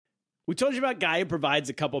We told you about Gaia Provides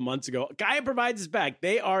a couple months ago. Gaia Provides is back.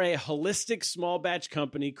 They are a holistic small batch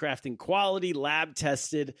company crafting quality,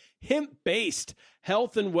 lab-tested, hemp-based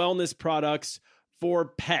health and wellness products for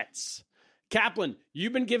pets. Kaplan,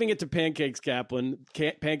 you've been giving it to Pancakes, Kaplan.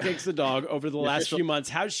 Pancakes the dog over the last few months.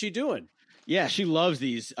 How's she doing? Yeah, she loves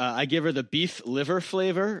these. I give her the beef liver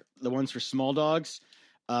flavor, the ones for small dogs.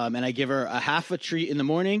 And I give her a half a treat in the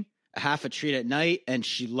morning, a half a treat at night, and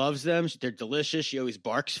she loves them. They're delicious. She always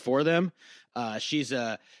barks for them. She's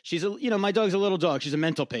a, my dog's a little dog. She's a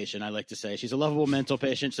mental patient, I like to say. She's a lovable mental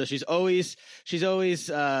patient. So she's always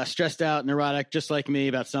stressed out, neurotic, just like me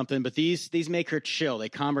about something. But these make her chill. They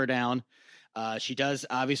calm her down. She does,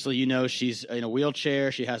 obviously, she's in a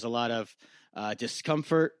wheelchair. She has a lot of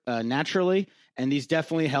discomfort naturally. And these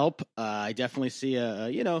definitely help. I definitely see,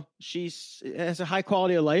 she has a high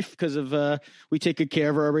quality of life because of we take good care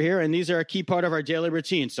of her over here. And these are a key part of our daily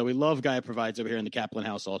routine. So we love Gaia Provides over here in the Kaplan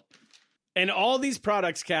household. And all these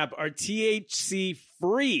products, Cap, are THC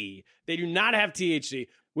free. They do not have THC,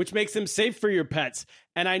 which makes them safe for your pets.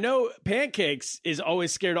 And I know Pancakes is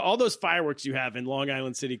always scared of all those fireworks you have in Long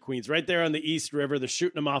Island City, Queens, right there on the East River. They're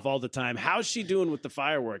shooting them off all the time. How's she doing with the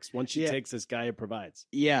fireworks once she takes this Gaia Provides?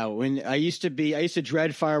 Yeah, when I used to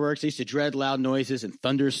dread fireworks. I used to dread loud noises and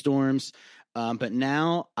thunderstorms. But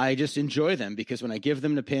now I just enjoy them because when I give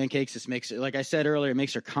them to Pancakes, this makes it, like I said earlier, it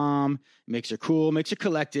makes her calm, makes her cool, makes her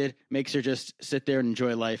collected, makes her just sit there and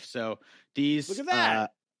enjoy life. So these, look at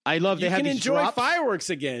that. I love. They have these enjoy drops. Fireworks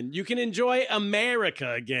again. You can enjoy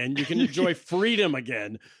America again. You can enjoy freedom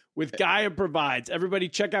again with Gaia Provides. Everybody,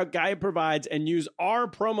 check out Gaia Provides and use our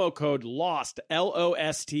promo code LOST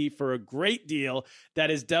LOST for a great deal. That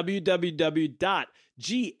is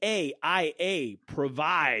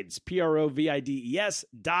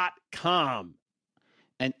www.GAIAprovides.com.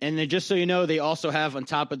 And then just so you know, they also have on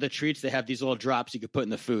top of the treats, they have these little drops you could put in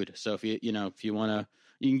the food. So if you want to.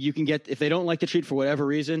 You can get, if they don't like the treat for whatever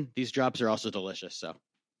reason, these drops are also delicious. So,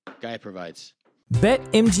 Gaia Provides.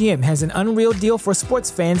 BetMGM has an unreal deal for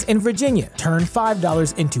sports fans in Virginia. Turn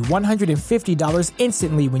 $5 into $150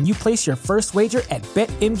 instantly when you place your first wager at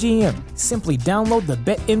BetMGM. Simply download the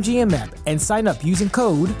BetMGM app and sign up using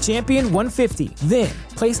code Champion150. Then,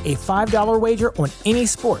 place a $5 wager on any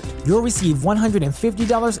sport. You'll receive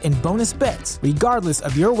 $150 in bonus bets, regardless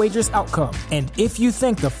of your wager's outcome. And if you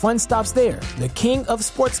think the fun stops there, the King of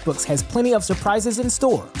Sportsbooks has plenty of surprises in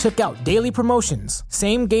store. Check out daily promotions,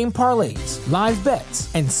 same-game parlays, live bets,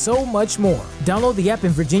 and so much more. Download the app in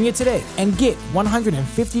Virginia today and get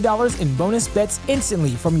 $150 in bonus bets instantly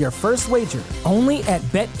from your first wager. Only at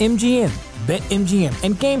BetMGM. BetMGM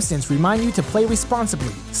and GameSense remind you to play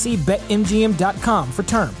responsibly. See BetMGM.com for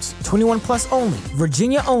terms. 21 plus only.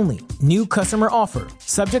 Virginia only. New customer offer.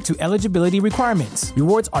 Subject to eligibility requirements.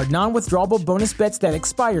 Rewards are non-withdrawable bonus bets that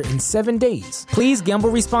expire in 7 days. Please gamble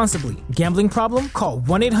responsibly. Gambling problem? Call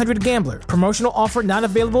 1-800-GAMBLER. Promotional offer not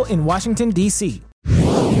available in Washington, D.C.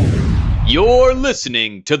 You're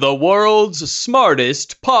listening to the world's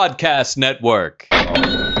smartest podcast network.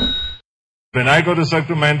 When I go to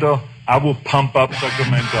Sacramento, I will pump up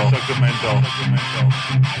Sacramento.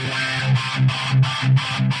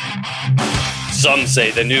 Some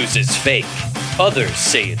say the news is fake. Others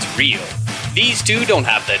say it's real. These two don't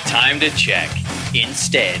have the time to check.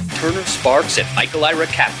 Instead, Turner Sparks and Michael Ira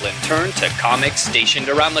Kaplan turn to comics stationed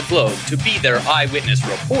around the globe to be their eyewitness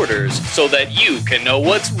reporters so that you can know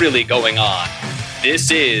what's really going on.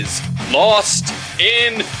 This is Lost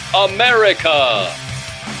in America.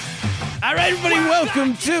 All right, everybody,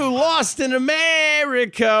 welcome to Lost in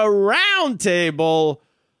America Roundtable.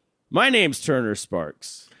 My name's Turner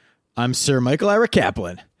Sparks. I'm Sir Michael Ira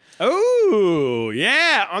Kaplan. Oh,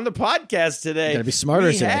 yeah, on the podcast today. Gotta be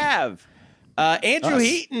smarter today. We have Andrew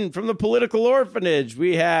Heaton from the Political Orphanage.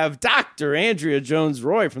 We have Dr. Andrea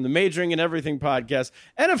Jones-Roy from the Majoring in Everything podcast.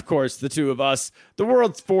 And, of course, the two of us, the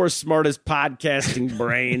world's four smartest podcasting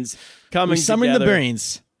brains coming together. Summoning the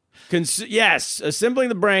brains. Assembling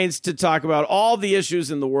the brains to talk about all the issues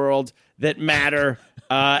in the world that matter.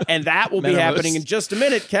 And that will be happening in just a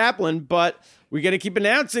minute, Kaplan. But we're going to keep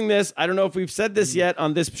announcing this. I don't know if we've said this yet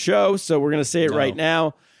on this show, so we're going to say it right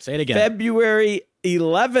now. Say it again. February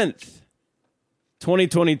 11th,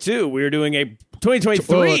 2022. We're doing a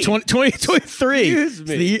 2023. 2023. Excuse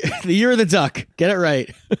me. The year of the duck. Get it right.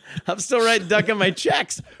 I'm still writing duck on my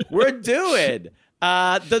checks. We're doing...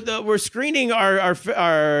 we're screening our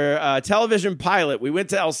television pilot. We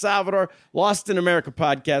went to El Salvador. Lost in America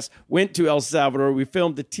podcast went to El Salvador. We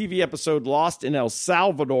filmed the TV episode Lost in El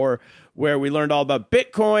Salvador, where we learned all about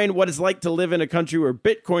Bitcoin, what it's like to live in a country where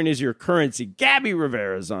Bitcoin is your currency. Gabby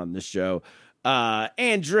Rivera's on the show.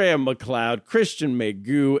 Andrea McLeod, Christian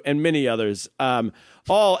Magoo, and many others. And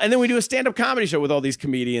then we do a stand-up comedy show with all these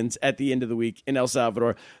comedians at the end of the week in El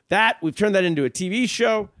Salvador. We've turned that into a TV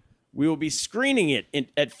show. We will be screening it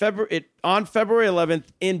on February 11th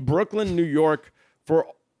in Brooklyn, New York,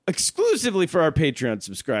 exclusively for our Patreon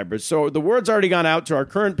subscribers. So the word's already gone out to our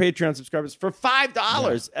current Patreon subscribers for $5.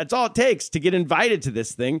 Yeah. That's all it takes to get invited to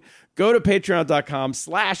this thing. Go to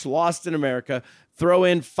patreon.com/LostInAmerica, throw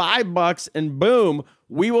in $5, and boom,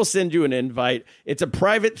 we will send you an invite. It's a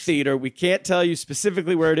private theater. We can't tell you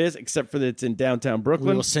specifically where it is, except for that it's in downtown Brooklyn.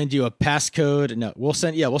 We will send you a passcode. No, we'll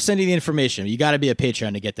send you the information. You got to be a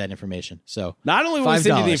Patreon to get that information. So not only will we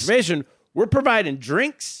send you the information, we're providing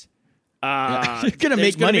drinks. You're gonna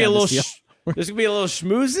make money on this deal. There's gonna be a little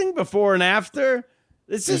schmoozing before and after.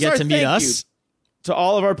 This is get to meet us to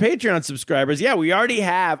all of our Patreon subscribers. Yeah, we already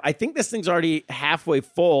have. I think this thing's already halfway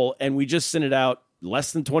full, and we just sent it out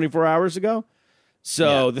less than 24 hours ago.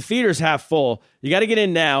 So the theater's half full. You got to get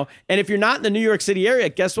in now. And if you're not in the New York City area,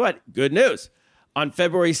 guess what? Good news. On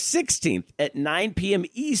February 16th at 9 p.m.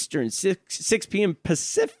 Eastern, 6 p.m.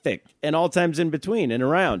 Pacific, and all times in between and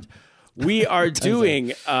around, we are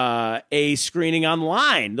doing a screening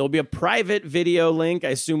online. There'll be a private video link. I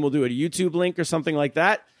assume we'll do a YouTube link or something like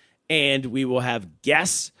that. And we will have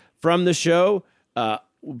guests from the show,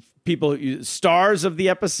 people, stars of the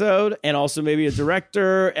episode, and also maybe a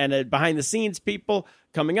director and a behind-the-scenes people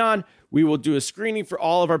coming on. We will do a screening for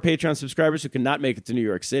all of our Patreon subscribers who cannot make it to New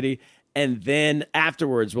York City. And then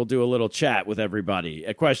afterwards, we'll do a little chat with everybody,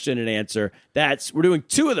 a question and answer. We're doing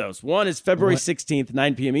two of those. One is February 16th,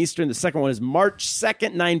 9 p.m. Eastern. The second one is March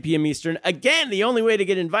 2nd, 9 p.m. Eastern. Again, the only way to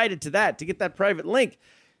get invited to get that private link,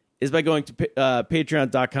 is by going to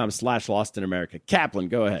patreon.com/LostInAmerica. Kaplan,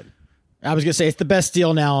 go ahead. I was going to say, it's the best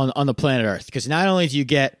deal now on the planet Earth, because not only do you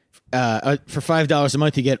get, for $5 a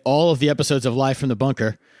month, you get all of the episodes of Live from the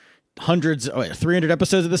Bunker, 300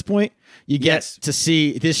 episodes at this point. You get to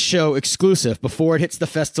see this show exclusive before it hits the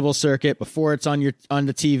festival circuit, before it's on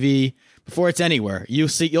the TV, before it's anywhere.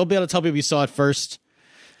 You'll be able to tell people you saw it first.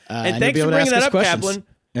 And thanks for bringing that up, Kaplan.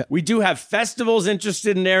 Yeah. We do have festivals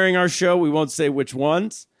interested in airing our show. We won't say which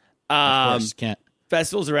ones. Of course, can't.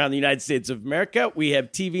 Festivals around the United States of America. We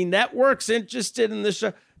have TV networks interested in the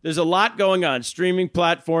show. There's a lot going on, streaming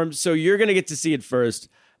platforms. So you're going to get to see it first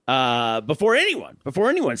before anyone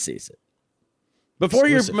sees it.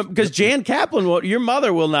 Because Jan Kaplan, your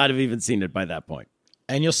mother will not have even seen it by that point.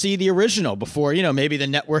 And you'll see the original before, maybe the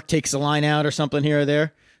network takes a line out or something here or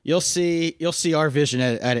there. You'll see our vision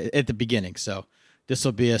at the beginning. So this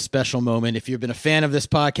will be a special moment. If you've been a fan of this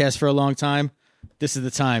podcast for a long time, this is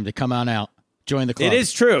the time to come on out. Join the club. It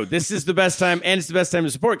is true. This is the best time, and it's the best time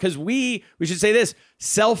to support, because we should say this,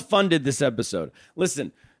 self-funded this episode.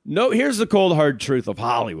 Listen, here's the cold, hard truth of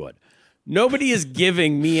Hollywood. Nobody is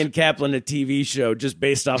giving me and Kaplan a TV show just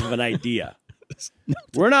based off of an idea.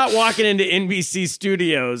 We're not walking into NBC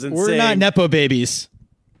studios and we're not Nepo babies.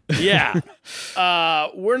 Yeah.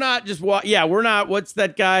 We're not just we're not. What's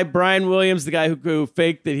that guy, Brian Williams, the guy who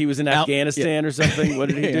faked that he was in Afghanistan or something? What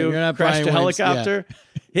did he do? Crashed a helicopter?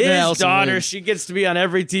 Yeah. His daughter, she gets to be on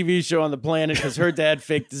every TV show on the planet because her dad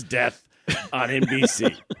faked his death on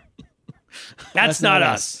NBC. That's not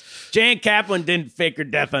us. Jan Kaplan didn't fake her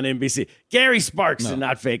death on NBC. Gary Sparks did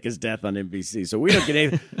not fake his death on NBC. So we don't get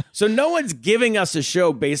anything. So no one's giving us a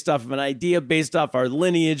show based off of an idea, based off our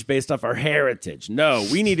lineage, based off our heritage. No,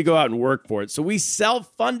 we need to go out and work for it. So we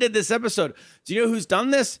self-funded this episode. Do you know who's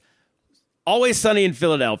done this? Always Sunny in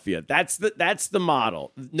Philadelphia. That's the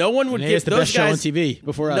model. No one would give the those best guys show on TV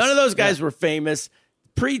before us. None of those guys were famous.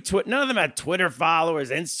 Pre-Twitter, none of them had Twitter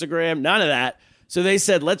followers, Instagram, none of that. So they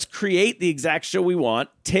said, let's create the exact show we want,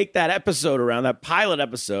 take that episode around, that pilot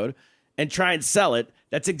episode, and try and sell it.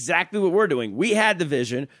 That's exactly what we're doing. We had the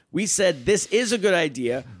vision. We said, this is a good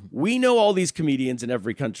idea. We know all these comedians in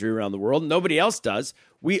every country around the world. Nobody else does.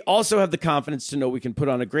 We also have the confidence to know we can put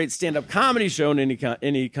on a great stand-up comedy show in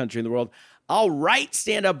any country in the world. I'll write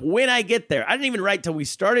stand-up when I get there. I didn't even write till we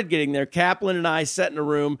started getting there. Kaplan and I sat in a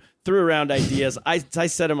room, threw around ideas. I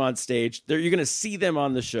set them on stage. You're going to see them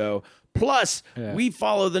on the show. Plus, we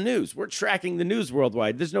follow the news. We're tracking the news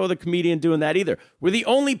worldwide. There's no other comedian doing that either. We're the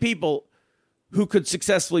only people who could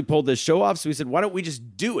successfully pull this show off. So we said, why don't we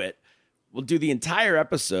just do it? We'll do the entire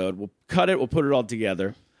episode. We'll cut it. We'll put it all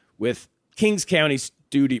together with Kings County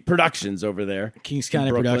Productions over there. Kings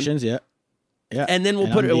County Productions, yeah. And then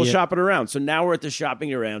we'll shop it around. So now we're at the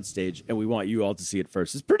shopping around stage, and we want you all to see it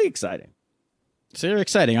first. It's pretty exciting. So they're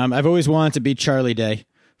exciting. I've always wanted to be Charlie Day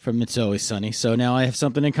from It's Always Sunny. So now I have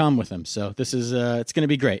something in common with him. So this is it's going to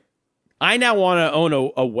be great. I now want to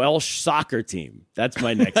own a Welsh soccer team. That's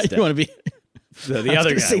my next step. You want to be? the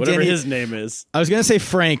other guy, whatever his name is. I was going to say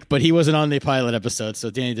Frank, but he wasn't on the pilot episode, so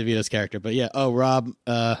Danny DeVito's character. But yeah, Rob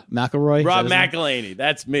McElroy. Rob McElhaney.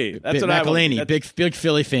 That's me. That's what McElhaney, I big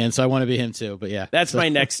Philly fan, so I want to be him too. But yeah. That's my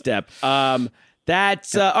next step.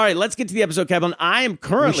 That's all right. Let's get to the episode, Kaplan. I am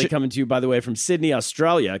currently coming to you, by the way, from Sydney,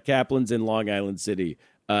 Australia. Kaplan's in Long Island City,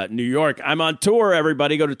 New York. I'm on tour,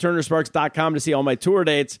 everybody. Go to turnersparks.com to see all my tour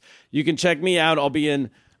dates. You can check me out.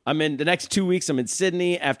 I'm in the next 2 weeks. I'm in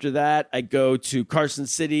Sydney. After that, I go to Carson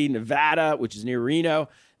City, Nevada, which is near Reno.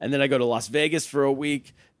 And then I go to Las Vegas for a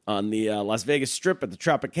week on the Las Vegas Strip at the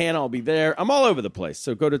Tropicana. I'll be there. I'm all over the place.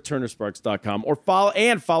 So go to turnersparks.com or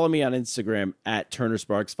follow me on Instagram at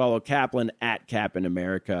turnersparks. Follow Kaplan at Kaplan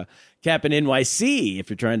America. Kaplan NYC if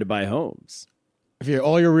you're trying to buy homes. If you're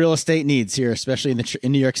all your real estate needs here, especially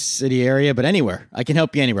in New York City area, but anywhere. I can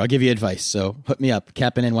help you anywhere. I'll give you advice. So hook me up,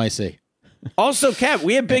 Kaplan NYC. Also, Cap,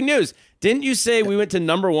 we have big news. Didn't you say we went to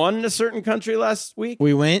 #1 in a certain country last week?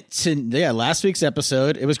 We went to, last week's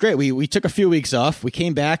episode. It was great. We took a few weeks off. We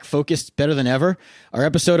came back focused better than ever. Our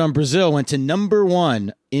episode on Brazil went to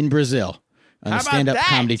 #1 in Brazil on the stand-up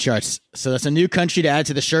comedy charts. So that's a new country to add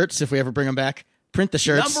to the shirts if we ever bring them back. Print the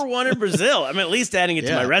shirts. #1 in Brazil. I'm at least adding it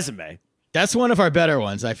to my resume. That's one of our better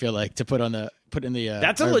ones, I feel like, to put in the.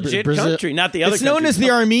 That's a legit country, not the other. It's known as the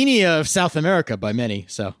Armenia of South America by many.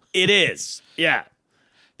 So it is, yeah.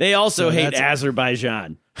 They also hate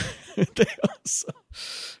Azerbaijan. So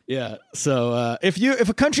if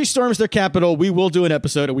a country storms their capital, we will do an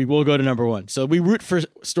episode and we will go to #1. So we root for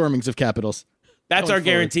stormings of capitals. That's our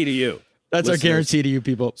guarantee to you. That's listeners. Our guarantee to you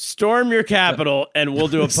people. Storm your capital and we'll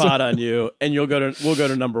do a pod on you and we'll go to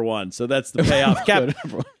 #1. So that's the payoff.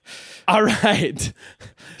 All right.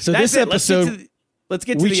 So that's this episode, let's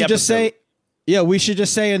get to the episode. We should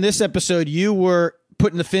just say in this episode, you were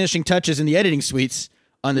putting the finishing touches in the editing suites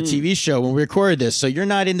on the TV show when we recorded this. So you're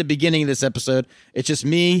not in the beginning of this episode. It's just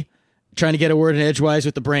me trying to get a word in edgewise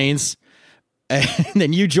with the brains. And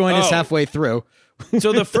then you join us halfway through.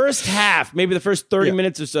 So the first half, maybe the first 30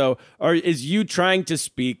 minutes or so, is you trying to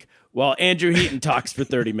speak while Andrew Heaton talks for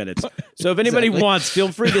 30 minutes. So if anybody wants, feel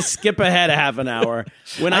free to skip ahead a half an hour.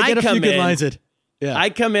 When I get a come few good in, lines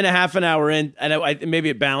I come in a half an hour in, and maybe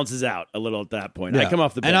it balances out a little at that point. I come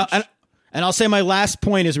off the bench. And I'll say my last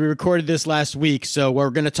point is we recorded this last week, so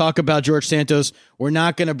we're going to talk about George Santos. We're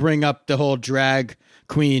not going to bring up the whole drag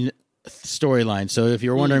queen storyline. So if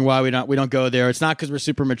you're wondering why we don't go there, it's not because we're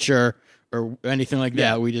super mature or anything like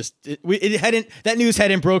that. We just that news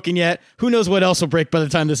hadn't broken yet. Who knows what else will break by the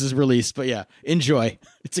time this is released? But yeah, enjoy.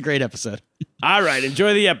 It's a great episode. All right,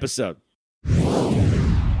 enjoy the episode.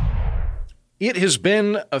 It has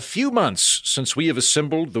been a few months since we have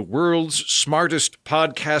assembled the world's smartest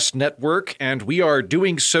podcast network, and we are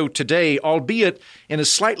doing so today, albeit in a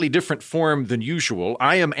slightly different form than usual.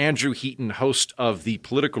 I am Andrew Heaton, host of The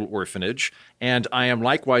Political Orphanage, and I am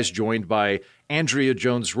likewise joined by Andrea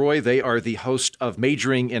Jones-Roy. They are the host of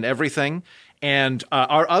Majoring in Everything, and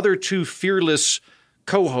our other two fearless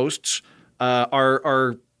co-hosts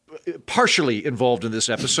are partially involved in this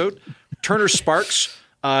episode. Turner Sparks,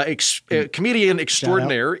 comedian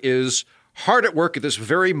extraordinaire, is hard at work at this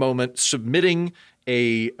very moment submitting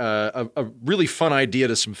a really fun idea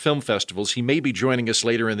to some film festivals. He may be joining us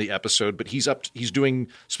later in the episode, but he's doing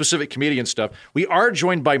specific comedian stuff. We are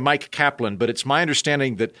joined by Mike Kaplan, but it's my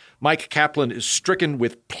understanding that Mike Kaplan is stricken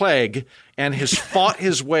with plague and has fought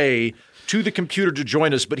his way to the computer to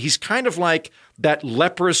join us, but he's kind of like that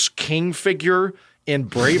leprous king figure in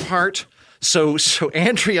Braveheart. So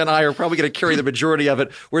Andrea and I are probably going to carry the majority of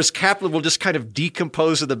it, whereas Kaplan will just kind of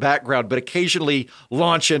decompose in the background, but occasionally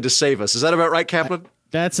launch in to save us. Is that about right, Kaplan?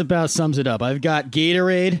 That's about sums it up. I've got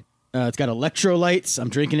Gatorade. It's got electrolytes. I'm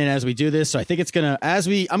drinking it as we do this. So I think it's going to,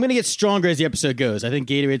 I'm going to get stronger as the episode goes. I think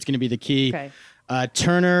Gatorade's going to be the key. Okay.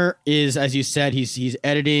 Turner is, as you said, he's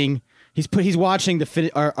editing. He's watching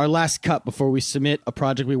our last cut before we submit a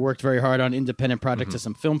project we worked very hard on, independent project to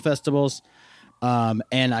some film festivals. And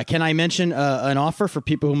can I mention an offer for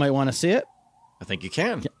people who might want to see it? I think you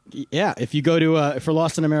can. Yeah. If you go to, for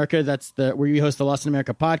Lost in America, that's where we host the Lost in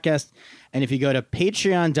America podcast. And if you go to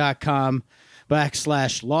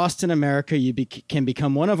patreon.com/Lost in America, you can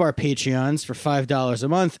become one of our Patreons for $5 a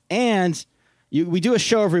month. And we do a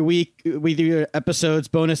show every week. We do episodes,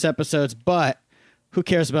 bonus episodes, but who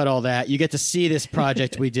cares about all that? You get to see this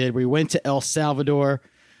project we did. We went to El Salvador.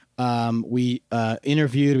 We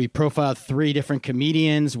interviewed, we profiled 3 different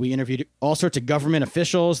comedians. We interviewed all sorts of government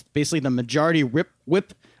officials, basically the majority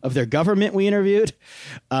whip of their government we interviewed,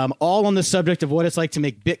 all on the subject of what it's like to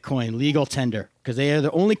make Bitcoin legal tender, because they are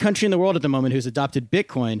the only country in the world at the moment who's adopted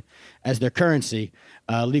Bitcoin as their currency,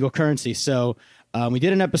 legal currency. So We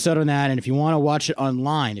did an episode on that, and if you want to watch it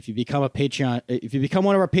online, if you become one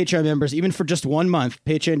of our Patreon members, even for just 1 month,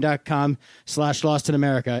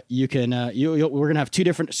 patreon.com/LostInAmerica, you can. We're gonna have 2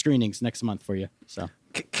 different screenings next month for you. So,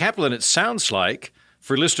 Kaplan, it sounds like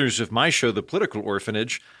for listeners of my show, The Political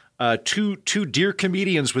Orphanage, two dear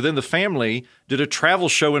comedians within the family did a travel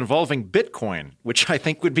show involving Bitcoin, which I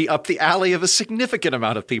think would be up the alley of a significant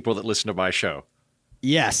amount of people that listen to my show.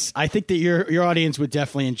 yes, I think that your audience would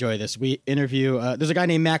definitely enjoy this. We interview. There's a guy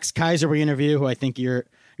named Max Kaiser we interview, who I think your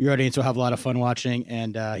audience will have a lot of fun watching.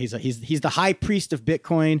 And he's the high priest of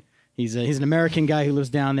Bitcoin. He's an American guy who lives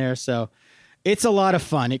down there. So it's a lot of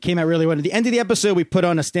fun. It came out really well. At the end of the episode, we put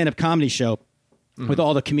on a stand-up comedy show with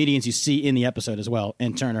all the comedians you see in the episode as well.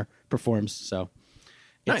 And Turner performs. So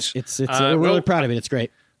Nice. We're really proud of it. It's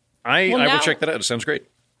great. I will check that out. It sounds great.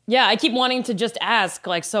 Yeah, I keep wanting to just ask,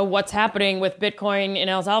 like, so what's happening with Bitcoin in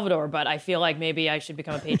El Salvador? But I feel like maybe I should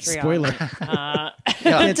become a Patreon. Spoiler. to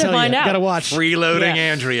You find out. gotta watch. Freeloading Yeah.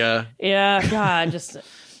 Andrea. Yeah, God, just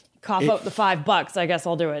cough up the $5. I guess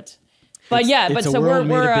I'll do it. But It's a so world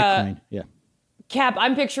made of we're Bitcoin. Yeah. Cap,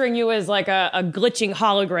 I'm picturing you as like a glitching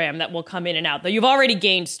hologram that will come in and out. Though you've already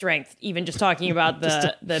gained strength, even just talking about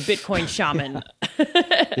the Bitcoin shaman.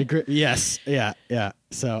 Yes. Yeah.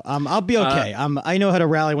 So I'll be okay. I know how to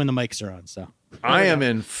rally when the mics are on. So I am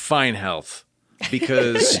in fine health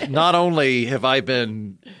because not only have I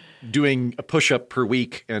been doing a push-up per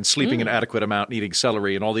week and sleeping an adequate amount and eating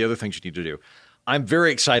celery and all the other things you need to do, I'm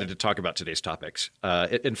very excited to talk about today's topics.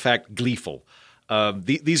 In fact, gleeful.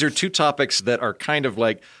 These are 2 topics that are kind of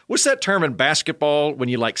like, what's that term in basketball when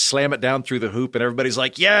you like slam it down through the hoop and everybody's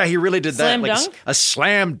like, yeah, he really did that. Slam like dunk? a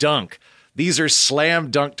slam dunk. These are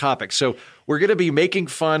slam dunk topics. So we're going to be making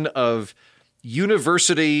fun of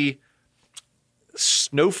university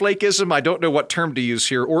snowflakeism. I don't know what term to use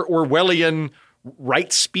here, or Orwellian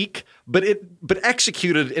right speak, but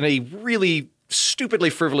executed in a really stupidly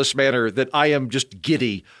frivolous manner that I am just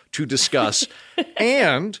giddy to discuss.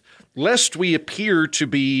 And lest we appear to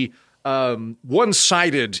be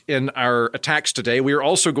one-sided in our attacks today, we are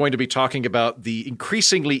also going to be talking about the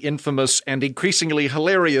increasingly infamous and increasingly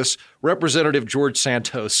hilarious Representative George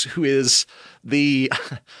Santos, who is the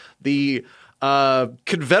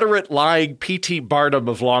Confederate lying P.T. Barnum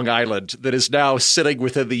of Long Island that is now sitting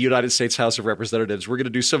within the United States House of Representatives. We're going to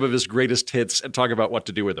do some of his greatest hits and talk about what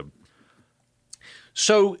to do with them.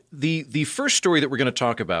 So the first story that we're going to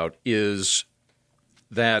talk about is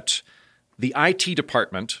that the IT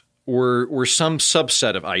department, or some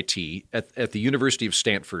subset of IT at the University of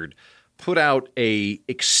Stanford, put out a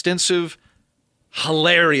extensive,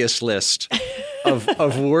 hilarious list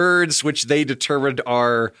of words which they determined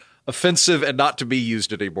are offensive and not to be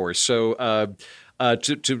used anymore. So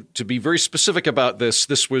to be very specific about this,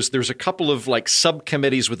 there's a couple of like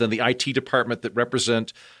subcommittees within the IT department that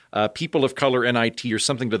represent people of color in IT or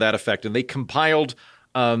something to that effect, and they compiled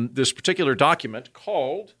this particular document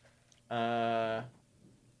called. Let's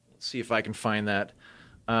see if I can find that.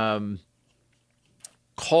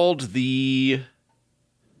 Called the.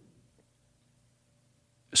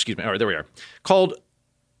 Excuse me. All right, there we are. Called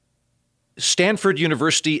Stanford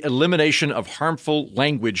University Elimination of Harmful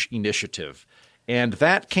Language Initiative. And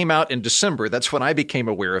that came out in December. That's when I became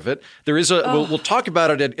aware of it. There is we'll talk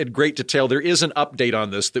about it in great detail. There is an update on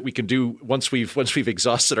this that we can do once we've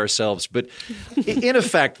exhausted ourselves. But in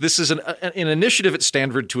effect, this is an initiative at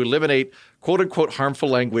Stanford to eliminate quote unquote harmful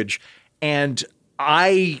language. And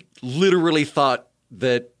I literally thought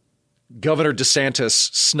that Governor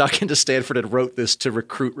DeSantis snuck into Stanford and wrote this to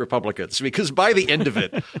recruit Republicans, because by the end of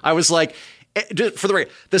it, I was like, for the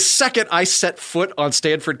record, the second I set foot on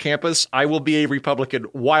Stanford campus, I will be a Republican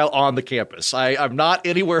while on the campus. I'm not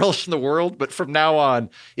anywhere else in the world, but from now on,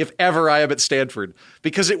 if ever I am at Stanford,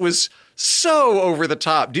 because it was so over the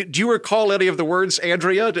top. Do you recall any of the words,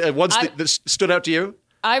 Andrea, ones that stood out to you?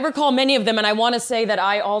 I recall many of them, and I want to say that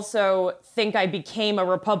I also think I became a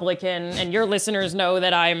Republican, and your listeners know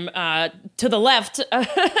that I'm to the left,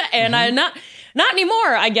 and I'm not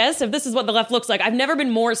anymore, I guess, if this is what the left looks like. I've never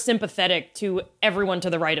been more sympathetic to everyone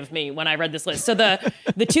to the right of me when I read this list. So the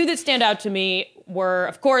 2 that stand out to me were,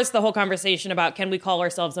 of course, the whole conversation about can we call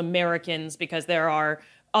ourselves Americans, because there are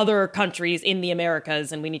other countries in the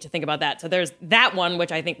Americas, and we need to think about that. So there's that one,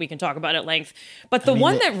 which I think we can talk about at length. But the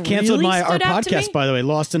one that canceled really our stood out podcast, to me, by the way,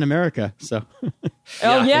 Lost in America. So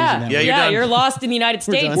you're lost in the United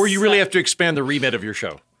States. Or you really have to expand the remit of your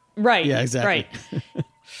show. Right. Yeah, exactly. Right.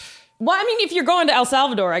 Well, I mean, if you're going to El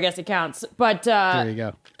Salvador, I guess it counts. But there you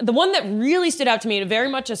go. the one that really stood out to me in very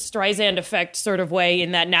much a Streisand effect sort of way,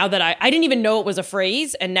 in that now that I didn't even know it was a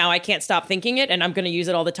phrase, and now I can't stop thinking it, and I'm going to use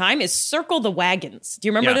it all the time, is circle the wagons. Do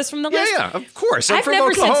you remember this from the list? Yeah, of course. I've from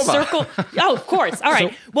never Oklahoma. said circle. Oh, of course. All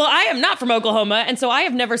right. Well, I am not from Oklahoma, and so I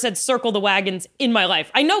have never said circle the wagons in my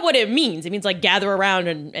life. I know what it means. It means like gather around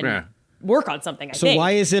and work on something, I think. So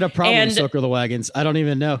why is it a problem, And- circle the wagons? I don't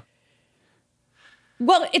even know.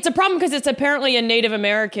 Well, it's a problem because it's apparently a Native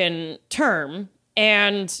American term,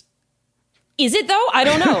 and is it though? I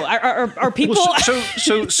don't know. Are people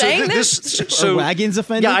saying this? Are wagons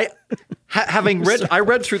offended? Yeah, I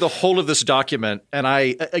read through the whole of this document, and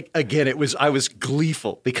I was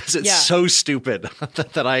gleeful because it's so stupid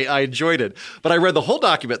that I enjoyed it. But I read the whole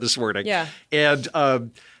document this morning. Yeah. And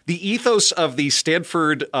the ethos of the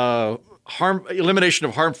Stanford Elimination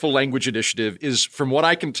of Harmful Language Initiative is, from what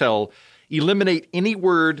I can tell, eliminate any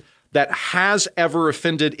word that has ever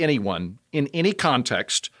offended anyone in any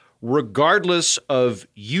context, regardless of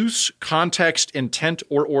use, context, intent,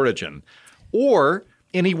 or origin, or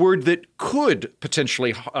any word that could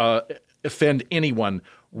potentially offend anyone,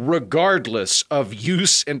 regardless of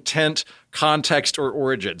use, intent, context, or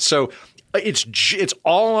origin. So it's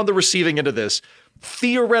all on the receiving end of this.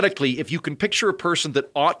 Theoretically, if you can picture a person that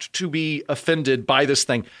ought to be offended by this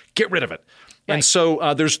thing, get rid of it. And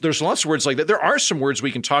so there's lots of words like that. There are some words we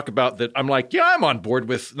can talk about that I'm like, yeah, I'm on board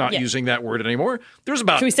with not using that word anymore. There's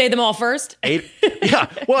about Should we say them all first? 8. Yeah.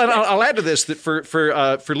 Well, and I'll add to this that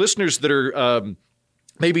for listeners that are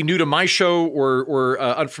maybe new to my show or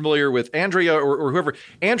unfamiliar with Andrea or whoever,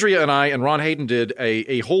 Andrea and I and Ron Hayden did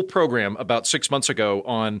a whole program about 6 months ago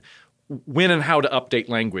on when and how to update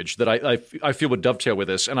language that I feel would dovetail with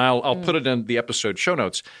this, and I'll put it in the episode show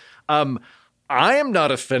notes. I am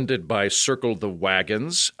not offended by circle the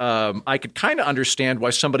wagons. I could kind of understand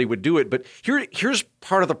why somebody would do it, but here's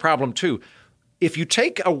part of the problem too. If you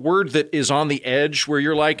take a word that is on the edge where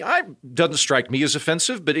you're like, doesn't strike me as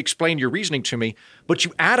offensive, but explain your reasoning to me, but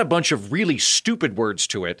you add a bunch of really stupid words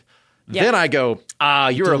to it, then I go,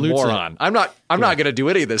 you're a moron. I'm not going to do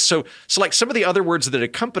any of this. So like some of the other words that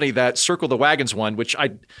accompany that circle the wagons one, which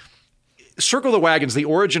circle the wagons, the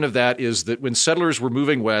origin of that is that when settlers were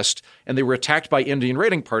moving west and they were attacked by Indian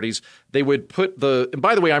raiding parties, they would put and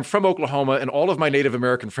by the way, I'm from Oklahoma, and all of my Native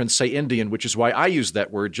American friends say Indian, which is why I use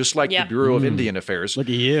that word, just like the Bureau of Indian Affairs. Look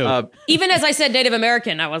at you. Even as I said Native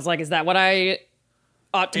American, I was like, is that what I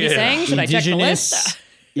ought to be saying? Should I check the list?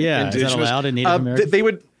 Yeah, is that allowed in Native American? They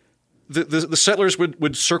would... The settlers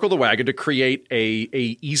would circle the wagon to create a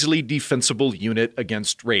easily defensible unit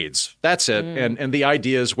against raids. That's it. And the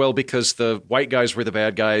idea is, well, because the white guys were the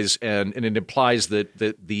bad guys, and it implies that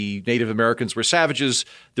the Native Americans were savages,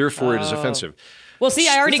 therefore it is offensive. Well, see,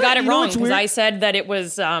 I already got it wrong because I said that it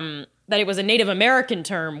was a Native American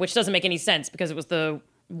term, which doesn't make any sense because it was the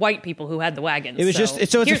white people who had the wagons. It was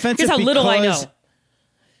it's offensive. Here's how little I know.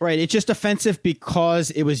 Right, it's just offensive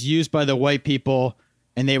because it was used by the white people.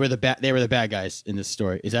 And they were the bad guys in this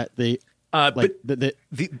story. Is that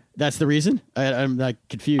that's the reason? I'm like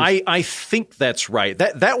confused. I think that's right.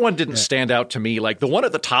 That one didn't stand out to me. Like the one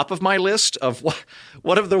at the top of my list of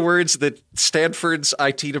one of the words that Stanford's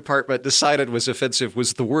IT department decided was offensive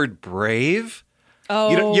was the word brave.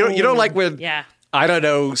 Oh, you know, like when I don't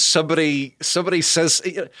know, somebody says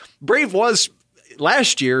brave was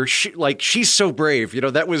last year. She's so brave. You know,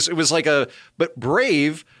 it was like but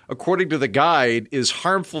brave, according to the guide, is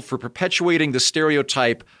harmful for perpetuating the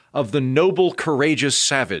stereotype of the noble, courageous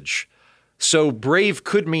savage. So brave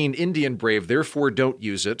could mean Indian brave, therefore don't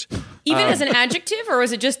use it. Even as an adjective, or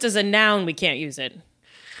is it just as a noun we can't use it?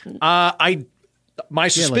 My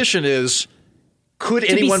suspicion is, could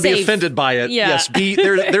anyone be offended by it? Yeah.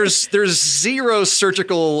 Yes. There's zero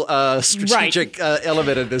surgical strategic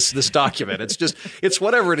element in this document. It's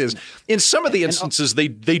whatever it is. In some of the instances, they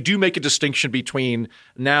do make a distinction between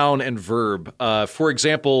noun and verb. For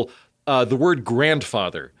example, the word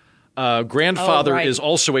grandfather. Grandfather is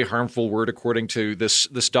also a harmful word according to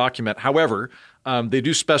this document. However, they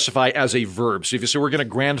do specify as a verb. So if you say we're going to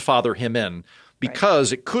grandfather him in,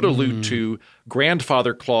 because it could allude to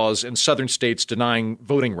grandfather clause in southern states denying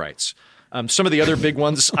voting rights. Some of the other big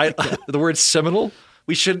ones, the word seminal,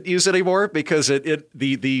 we shouldn't use anymore because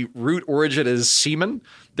the root origin is semen.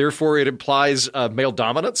 Therefore, it implies male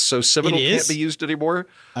dominance. So seminal can't be used anymore.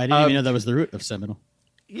 I didn't even know that was the root of seminal.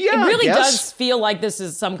 Yeah, it really does feel like this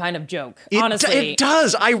is some kind of joke. Honestly, it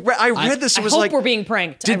does. I read this. It was I hope like we're being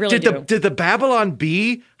pranked. I really do. Did the Babylon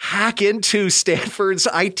Bee hack into Stanford's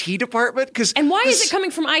IT department? And why is it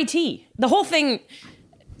coming from IT? The whole thing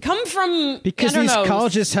come from because these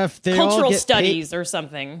colleges have cultural studies or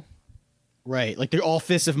something. Right. Like the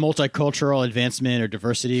Office of Multicultural Advancement or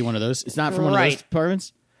Diversity, one of those. It's not from one of those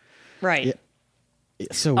departments? Right. Yeah.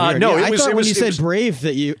 It's so weird. No, yeah, it was, I thought it when was, you it said was, brave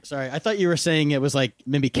that you... Sorry, I thought you were saying it was like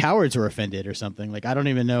maybe cowards were offended or something. Like, I don't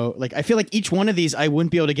even know. Like, I feel like each one of these, I wouldn't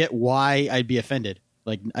be able to get why I'd be offended.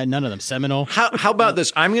 Like, none of them. Seminole. How about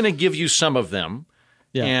this? I'm going to give you some of them,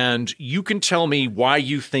 and you can tell me why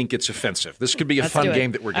you think it's offensive. This could be a fun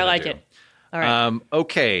game that we're going to do. I like it. All right.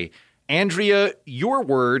 Okay. Andrea, your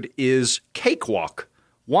word is cakewalk.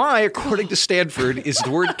 Why, according to Stanford, is the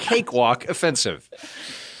word cakewalk offensive?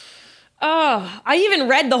 Oh, I even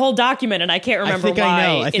read the whole document and I can't remember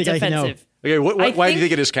why it's offensive. Okay, why do you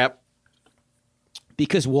think it is, Cap?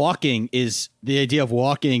 Because the idea of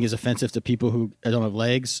walking is offensive to people who don't have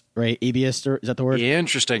legs, right? Ableist, is that the word?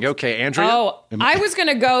 Interesting. Okay, Andrea? Oh, I was going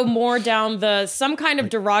to go more down some kind of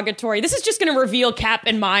derogatory. This is just going to reveal Cap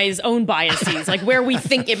and Mai's own biases, like where we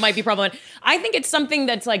think it might be problematic. I think it's something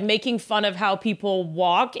that's like making fun of how people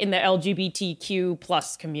walk in the LGBTQ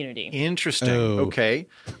plus community. Interesting. Oh. Okay.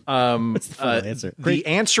 What's the final answer? The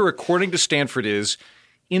answer, according to Stanford, is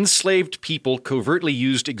enslaved people covertly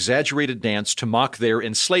used exaggerated dance to mock their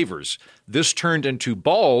enslavers. This turned into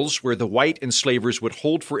balls where the white enslavers would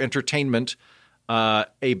hold for entertainment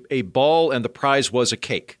a ball, and the prize was a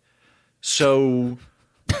cake. So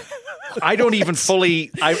I don't even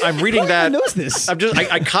fully. I'm reading that. Knows this?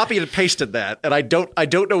 I copied and pasted that, and I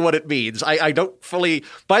don't know what it means. I don't fully.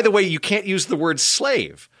 By the way, you can't use the word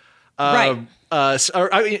slave. Right. And that's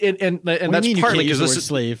partly because this is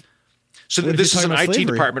slave. So this is an IT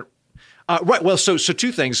department. Right. Well, so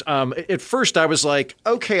two things. At first, I was like,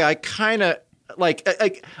 okay, I kind of like.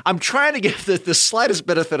 I'm trying to give the slightest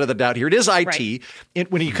benefit of the doubt here. It is IT. Right.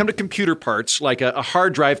 When you come to computer parts, like a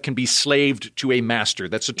hard drive can be slaved to a master.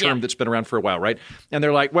 That's a term that's been around for a while, right? And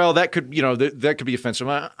they're like, well, that could that could be offensive.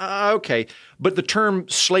 Okay, but the term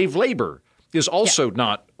slave labor is also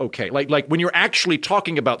not okay. Like when you're actually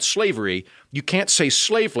talking about slavery, you can't say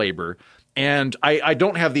slave labor. And I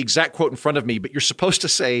don't have the exact quote in front of me, but you're supposed to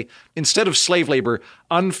say, instead of slave labor,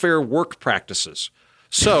 unfair work practices.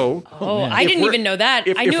 So, I didn't even know that.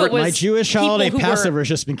 I knew it was my Jewish holiday Passover has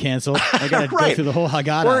just been canceled. I got to go through the whole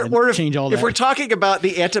Haggadah and change all that. If we're talking about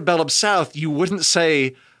the antebellum South, you wouldn't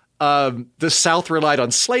say the South relied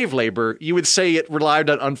on slave labor. You would say it relied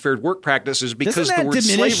on unfair work practices because the word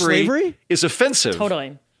slavery is offensive.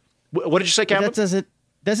 Totally. What did you say, Captain?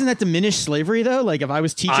 Doesn't that diminish slavery, though? Like, if I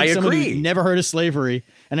was teaching someone who never heard of slavery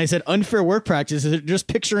and I said unfair work practices, they're just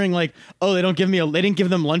picturing like, oh, they didn't give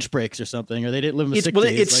them lunch breaks or something, or they didn't live in sick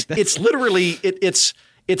days. It's literally it's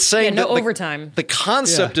saying no that overtime. The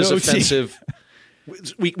concept is offensive.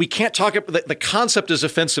 We can't talk about the concept is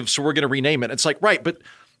offensive, so we're going to rename it. It's like, right, but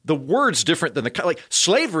the word's different than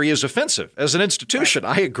slavery is offensive as an institution.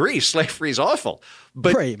 Right. I agree. Slavery is awful.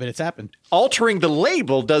 But it's happened. Altering the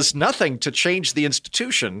label does nothing to change the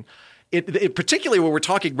institution. It particularly when we're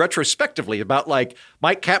talking retrospectively about like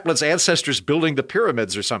Mike Kaplan's ancestors building the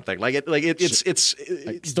pyramids or something.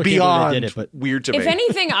 It's beyond weird to me. If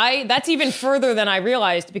anything, that's even further than I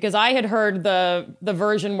realized, because I had heard the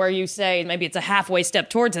version where you say, maybe it's a halfway step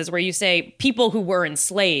towards this, where you say people who were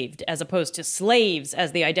enslaved as opposed to slaves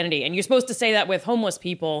as the identity, and you're supposed to say that with homeless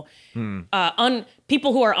people,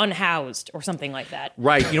 people who are unhoused or something like that.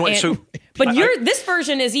 Right. You know what? But this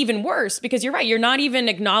version is even worse, because you're right. You're not even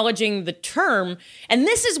acknowledging the term. And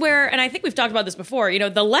this is where, and I think we've talked about this before,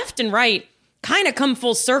 the left and right kind of come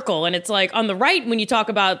full circle. And it's like on the right, when you talk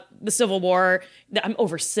about the Civil War, I'm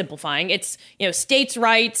oversimplifying. It's, states'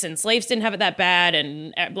 rights and slaves didn't have it that bad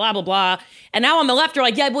and blah, blah, blah. And now on the left, you're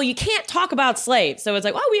like, yeah, well, you can't talk about slaves. So it's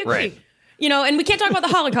like, oh, we agree. Right. And we can't talk about the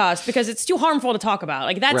Holocaust because it's too harmful to talk about.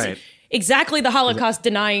 Like that's exactly the Holocaust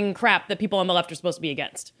denying crap that people on the left are supposed to be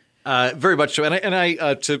against. Very much so. And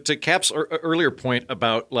I to Cap's earlier point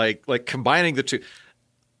about like combining the two,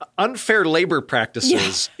 unfair labor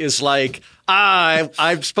practices is like,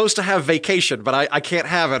 I'm supposed to have vacation, but I can't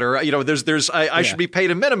have it. Or, I should be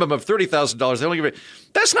paid a minimum of $30,000. They only give it.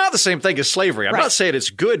 That's not the same thing as slavery. I'm not saying it's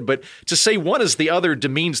good, but to say one is the other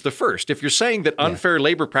demeans the first. If you're saying that unfair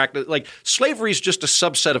labor practice, like slavery is just a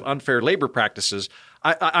subset of unfair labor practices,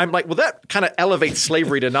 I'm like, well, that kind of elevates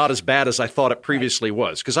slavery to not as bad as I thought it previously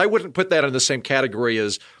was, because I wouldn't put that in the same category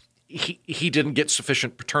as he didn't get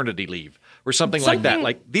sufficient paternity leave or something like that.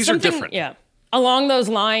 Like these are different. Yeah. Along those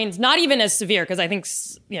lines, not even as severe, because I think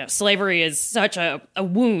slavery is such a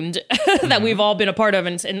wound that we've all been a part of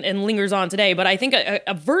and lingers on today. But I think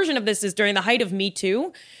a version of this is during the height of Me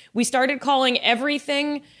Too. We started calling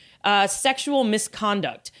everything sexual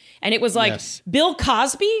misconduct. And it was like Bill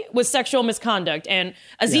Cosby was sexual misconduct, and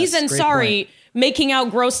Aziz Ansari making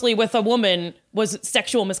out grossly with a woman was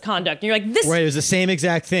sexual misconduct. And you're like, this. Right, it was the same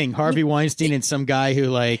exact thing. Harvey Weinstein and some guy who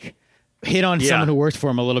like hit on someone who worked for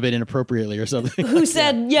him a little bit inappropriately or something. Who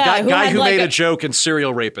said, guy who made a joke and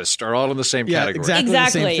serial rapist are all in the same category. Exactly. The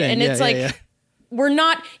same thing. And it's we're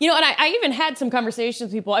not, and I even had some conversations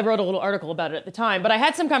with people. I wrote a little article about it at the time, but I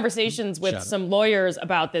had some conversations with some lawyers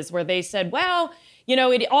about this where they said, well,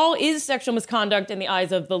 it all is sexual misconduct in the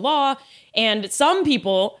eyes of the law. And some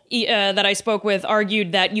people that I spoke with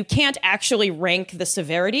argued that you can't actually rank the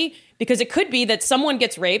severity because it could be that someone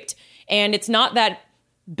gets raped and it's not that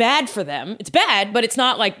bad for them. It's bad, but it's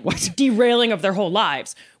not like derailing of their whole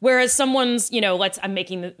lives. Whereas someone's, I'm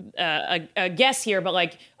making a guess here, but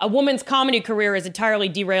like a woman's comedy career is entirely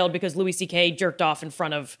derailed because Louis C.K. jerked off in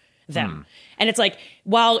front of them. And it's like,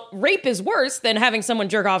 while rape is worse than having someone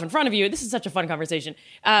jerk off in front of you, this is such a fun conversation.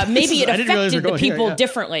 Maybe it affected the people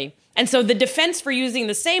differently. And so the defense for using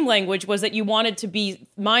the same language was that you wanted to be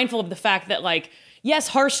mindful of the fact that like, yes,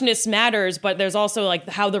 harshness matters, but there's also like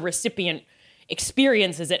how the recipient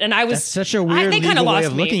experiences it. And that's such a weird legal way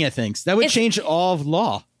of looking at things. That would change all of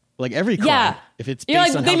law, like every crime. If it's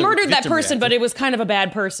based on they how murdered the that person, reacted. but it was kind of a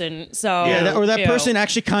bad person. So that person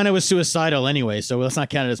actually kind of was suicidal anyway. So let's not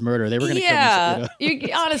count it as murder. They were going to kill him.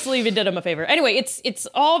 You honestly even did him a favor. Anyway, it's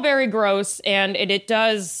all very gross, and it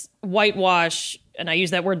does whitewash. And I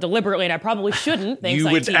use that word deliberately, and I probably shouldn't. You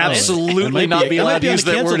would absolutely not be allowed to use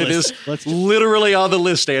that word. It is literally on the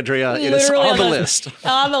list, Andrea. It is on the list.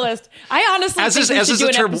 On the list. I honestly think we should do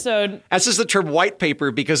an episode. As is the term white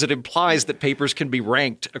paper, because it implies that papers can be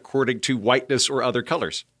ranked according to whiteness or other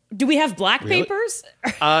colors. Do we have black papers?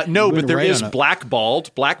 No, but there is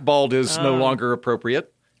blackballed. Blackballed is no longer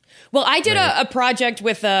appropriate. Well, I did a project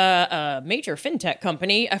with a major fintech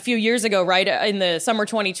company a few years ago, right in the summer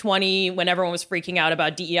 2020, when everyone was freaking out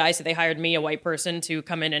about DEI. So they hired me, a white person, to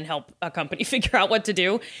come in and help a company figure out what to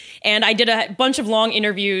do. And I did a bunch of long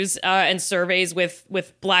interviews and surveys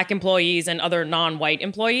with black employees and other non-white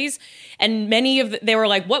employees. And they were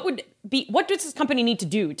like, what does this company need to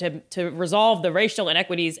do to resolve the racial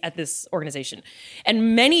inequities at this organization?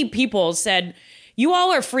 And many people said, you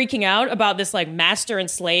all are freaking out about this like master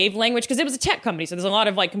and slave language because it was a tech company. So there's a lot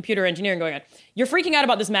of like computer engineering going on. You're freaking out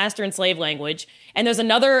about this master and slave language. And there's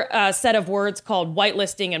another set of words called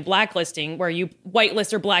whitelisting and blacklisting where you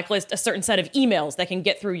whitelist or blacklist a certain set of emails that can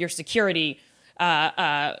get through your security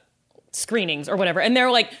screenings or whatever. And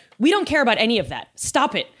they're like, we don't care about any of that.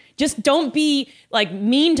 Stop it. Just don't be like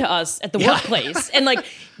mean to us at the workplace and like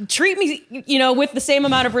treat me, with the same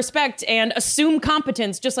amount of respect and assume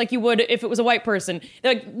competence just like you would if it was a white person.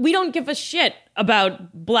 They're like, we don't give a shit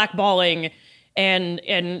about blackballing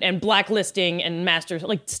and blacklisting and masters.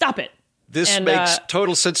 Like, stop it. This makes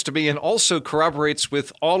total sense to me and also corroborates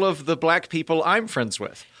with all of the black people I'm friends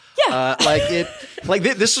with. Yeah.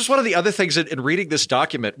 This is one of the other things in reading this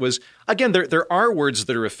document was, again, there are words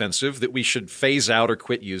that are offensive that we should phase out or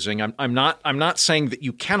quit using. I'm not saying that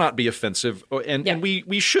you cannot be offensive, and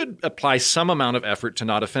we should apply some amount of effort to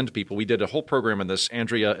not offend people. We did a whole program on this,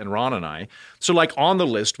 Andrea and Ron and I. So like on the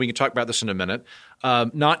list, we can talk about this in a minute,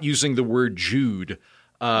 not using the word Jude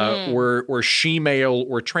or she-male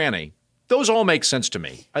or tranny. Those all make sense to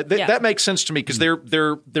me. That makes sense to me because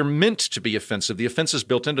they're meant to be offensive. The offense is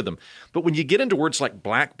built into them. But when you get into words like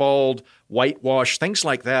blackballed, whitewash, things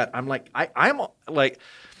like that, I'm like, I'm like,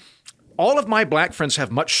 all of my black friends have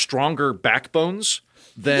much stronger backbones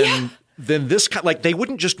than this kind. Like they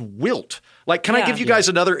wouldn't just wilt. Like, can I give you guys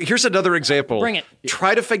here's another example. Bring it.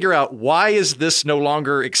 Try to figure out why is this no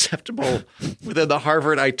longer acceptable within the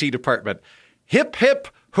Harvard IT department. Hip, hip,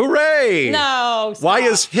 hooray! No, stop. Why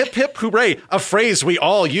is hip, hip, hooray a phrase we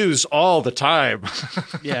all use all the time?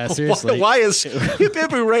 Yeah, seriously. Why is hip,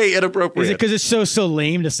 hip, hooray inappropriate? Is it because it's so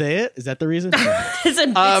lame to say it? Is that the reason?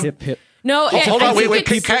 Hip, hip. No, hold on, wait,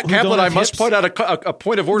 Kaplan, I must hips? point out a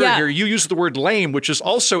point of order here. You use the word lame, which is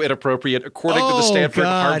also inappropriate according to the Stanford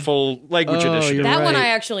Harmful Language Initiative. That one I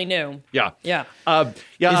actually knew. Yeah. Yeah. Is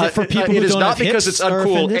it for people who it is don't not have because hips it's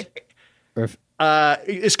uncool.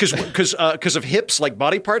 It's because of hips, like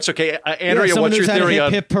body parts. Okay, Andrea, someone what's your who's theory had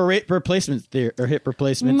on hip replacement or hip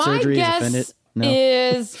replacement My surgery? guess is offended? No.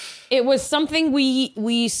 is it was something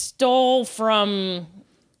we stole from.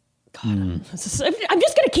 God, I'm just going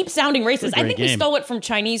to keep sounding racist. I think we stole it from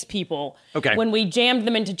Chinese people. Okay. When we jammed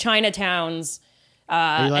them into Chinatowns,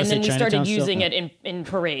 and then we started using it in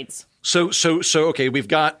parades. So okay, we've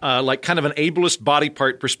got like kind of an ableist body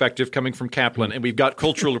part perspective coming from Kaplan, and we've got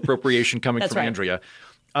cultural appropriation coming from Andrea.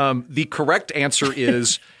 The correct answer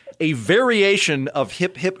is a variation of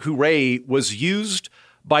hip hip hooray was used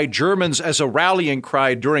by Germans as a rallying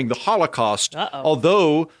cry during the Holocaust,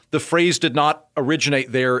 although the phrase did not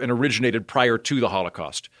originate there and originated prior to the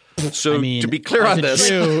Holocaust. So to be clear on this,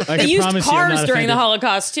 they used cars during the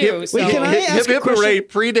Holocaust too. Hip Hip Hooray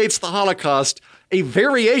predates the Holocaust. A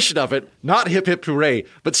variation of it, not Hip Hip Hooray,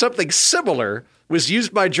 but something similar, was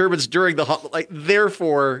used by Germans during the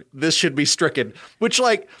therefore this should be stricken. Which,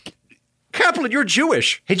 like, Kaplan, you're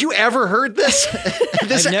Jewish. Had you ever heard this?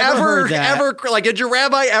 I've never heard that. Did your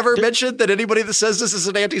rabbi ever mention that anybody that says this is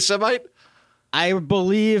an anti-Semite? I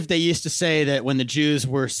believe they used to say that when the Jews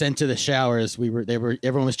were sent to the showers,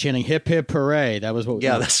 everyone was chanting "Hip Hip Hooray." That was what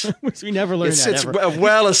we never learned. It's a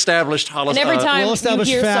well-established Holocaust. And every time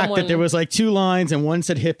well-established fact that there was like 2 lines and one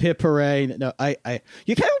said "Hip Hip Hooray." No, you kind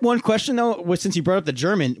of have one question though, since you brought up the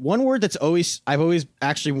German. One word that's I've always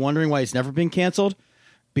actually wondering why it's never been canceled,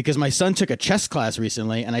 because my son took a chess class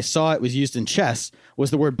recently and I saw it was used in chess,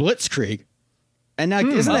 was the word blitzkrieg. And now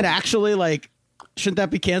isn't that actually like, shouldn't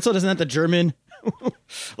that be canceled? Isn't that the German?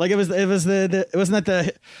 Like it wasn't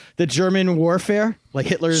that the German warfare, like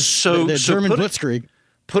Hitler's German blitzkrieg.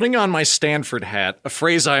 Putting on my Stanford hat, a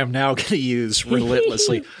phrase I am now going to use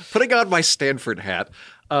relentlessly. Putting on my Stanford hat,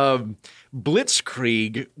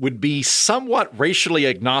 blitzkrieg would be somewhat racially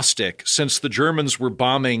agnostic, since the Germans were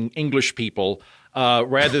bombing English people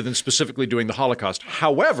rather than specifically doing the Holocaust.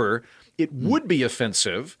 However, it would be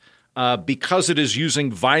offensive because it is using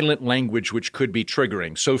violent language, which could be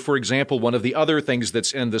triggering. So, for example, one of the other things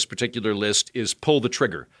that's in this particular list is pull the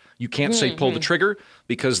trigger. You can't say pull the trigger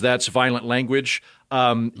because that's violent language,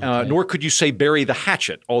 nor could you say bury the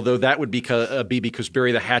hatchet, although that would be because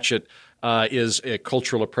bury the hatchet is a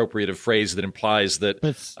cultural appropriative phrase that implies that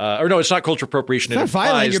 – or no, it's not cultural appropriation. It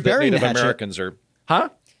implies that Native Americans are – huh?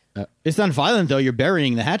 It's not violent, though. You're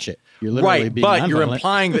burying the hatchet. You're literally being but nonviolent. You're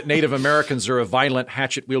implying that Native Americans are a violent,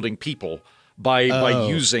 hatchet-wielding people by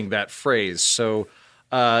using that phrase. So,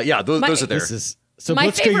 those are there. So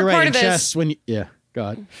blitzkrieg, you're right in chess when go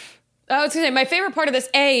ahead. I was going to say, my favorite part of this,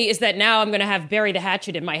 is that now I'm going to have bury the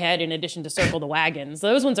hatchet in my head in addition to circle the wagons.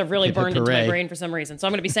 Those ones have really burned into my brain for some reason. So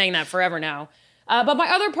I'm going to be saying that forever now. But my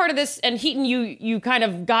other part of this, and Heaton, you kind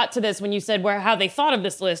of got to this when you said how they thought of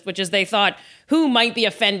this list, which is they thought who might be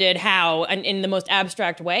offended, how, and in the most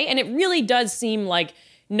abstract way. And it really does seem like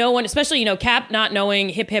no one, especially, Cap not knowing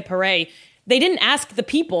Hip Hip Hooray, they didn't ask the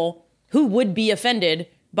people who would be offended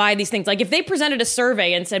by these things. Like if they presented a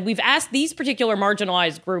survey and said, we've asked these particular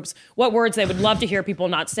marginalized groups what words they would love to hear people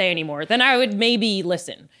not say anymore, then I would maybe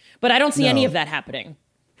listen. But I don't see any of that happening.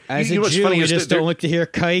 As a Jew, we just don't like to hear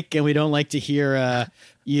kike, and we don't like to hear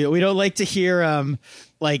we don't like to hear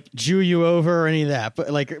like Jew you over or any of that. But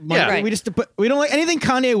like we don't like anything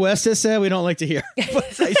Kanye West has said. We don't like to hear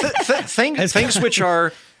things which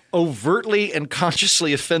are overtly and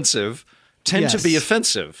consciously offensive tend to be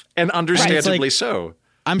offensive, and understandably so.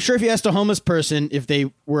 I'm sure if you asked a homeless person if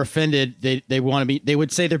they were offended, they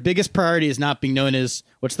would say their biggest priority is not being known as,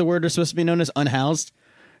 what's the word they're supposed to be known as? Unhoused.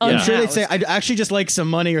 I'm sure they'd say, I'd actually just like some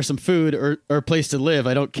money or some food or a place to live.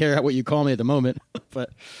 I don't care what you call me at the moment.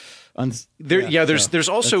 But there's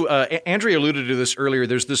also Andrea alluded to this earlier.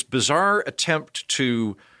 There's this bizarre attempt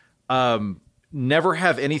to never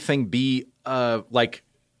have anything be like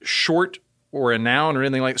short or a noun or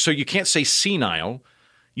anything like that. So you can't say senile.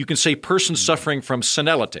 You can say person suffering from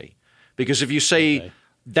senility, because if you say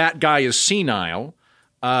that guy is senile,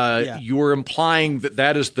 you're implying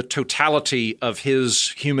that is the totality of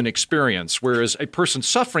his human experience, whereas a person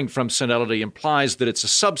suffering from senility implies that it's a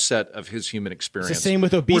subset of his human experience. It's the same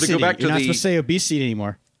with obesity. You're not supposed to say obesity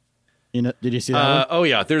anymore. Did you see that one? Oh,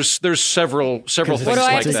 yeah. There's several things like that. What do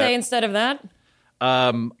I have to say instead of that?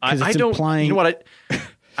 I don't. You know what?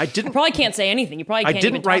 I didn't. You probably can't say anything. You probably can't I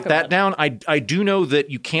didn't even write talk that about down. I do know that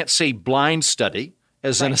you can't say blind study,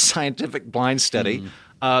 as in a scientific blind study.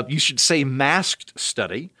 You should say masked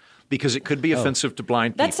study, because it could be offensive to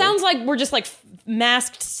blind people. That sounds like we're just like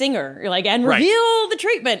masked singer. You're like, and reveal the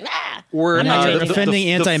treatment. Or offending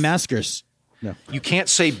anti-maskers. No. You can't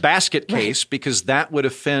say basket case because that would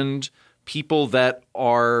offend people that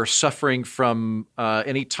are suffering from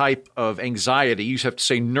any type of anxiety. You have to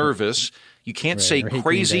say nervous. You can't say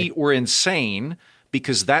crazy or insane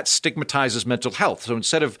because that stigmatizes mental health. So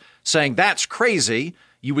instead of saying that's crazy,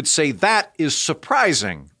 you would say that is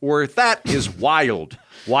surprising or that is wild.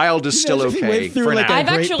 Wild is still okay for now. I've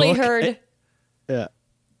actually heard. Yeah.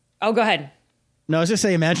 Oh, go ahead. No, I was just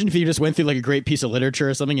saying, imagine if you just went through like a great piece of literature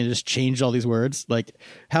or something and just changed all these words. Like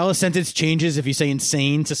how a sentence changes if you say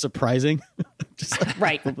insane to surprising.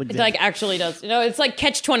 Right. It like actually does. It's like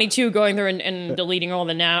Catch-22 going through and deleting all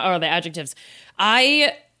the adjectives.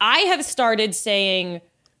 I have started saying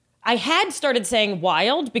I had started saying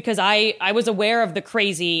wild because I was aware of the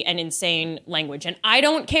crazy and insane language. And I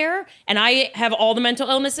don't care. And I have all the mental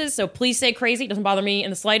illnesses. So please say crazy. It doesn't bother me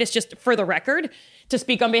in the slightest, just for the record, to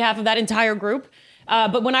speak on behalf of that entire group.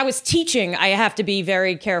 But when I was teaching, I have to be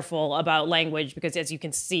very careful about language because, as you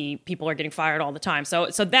can see, people are getting fired all the time. So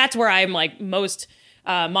that's where I'm like most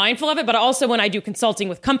mindful of it. But also when I do consulting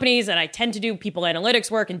with companies, and I tend to do people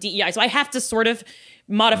analytics work and DEI, so I have to sort of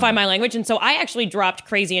modify my language. And so I actually dropped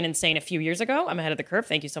crazy and insane a few years ago. I'm ahead of the curve.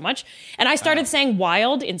 Thank you so much. And I started saying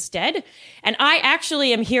wild instead. And I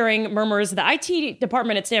actually am hearing murmurs. The IT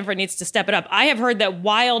department at Stanford needs to step it up. I have heard that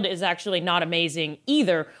wild is actually not amazing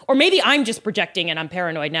either. Or maybe I'm just projecting and I'm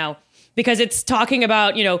paranoid now because it's talking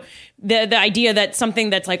about, the idea that something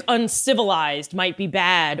that's like uncivilized might be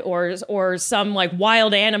bad, or some like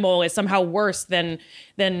wild animal is somehow worse than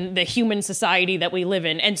the human society that we live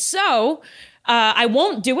in. And so I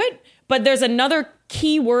won't do it, but there's another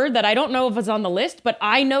key word that I don't know if it's on the list, but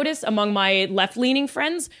I notice among my left-leaning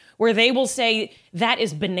friends where they will say, that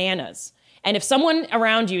is bananas. And if someone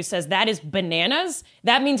around you says that is bananas,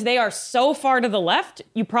 that means they are so far to the left,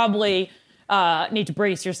 you probably need to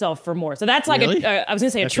brace yourself for more. So that's like, really? I was going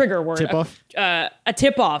to say a trigger word. Tip-off? A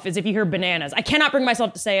tip-off is if you hear bananas. I cannot bring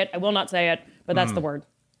myself to say it. I will not say it, but that's the word.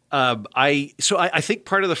 I think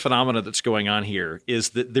part of the phenomena that's going on here is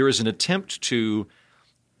that there is an attempt to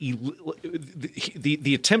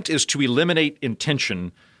the attempt is to eliminate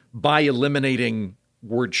intention by eliminating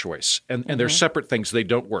word choice, and they're separate things. They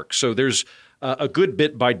don't work. So there's a good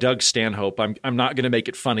bit by Doug Stanhope. I'm not going to make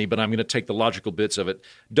it funny, but I'm going to take the logical bits of it.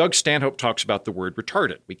 Doug Stanhope talks about the word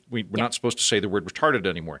retarded. We're not supposed to say the word retarded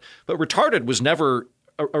anymore, but retarded was never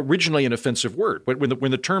originally an offensive word.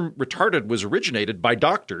 When the term retarded was originated by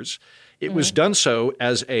doctors, it was done so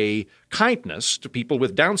as a kindness to people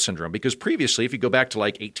with Down syndrome, because previously, if you go back to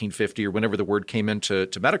like 1850 or whenever the word came into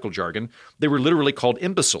medical jargon, they were literally called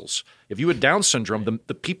imbeciles. If you had Down syndrome,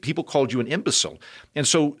 the people called you an imbecile. And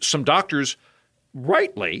so some doctors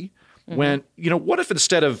rightly went, what if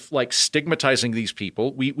instead of like stigmatizing these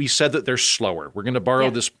people, we said that they're slower. We're going to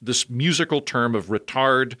borrow this musical term of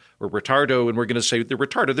retard or retardo, and we're going to say they're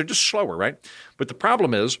retarded. They're just slower, right? But the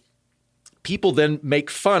problem is people then make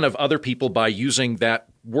fun of other people by using that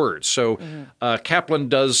word. So Kaplan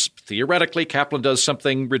does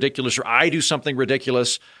something ridiculous, or I do something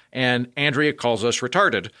ridiculous, and Andrea calls us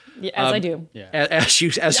retarded. Yeah, as I do. Yeah. I'm you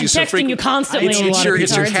texting you constantly. It's your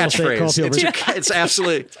retarded. catchphrase. It's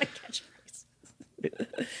absolutely.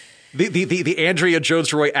 The Andrea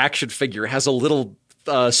Jones-Roy action figure has a little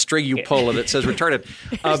string you pull and it says retarded.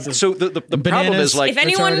 So the problem is like, if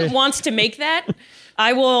anyone retarded. wants to make that,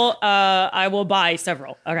 I will buy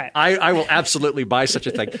several. Okay. I will absolutely buy such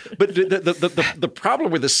a thing. But the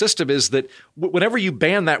problem with the system is that whenever you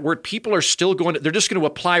ban that word, people are still they're just going to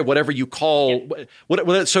apply whatever you call.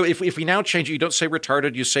 So if we now change it, you don't say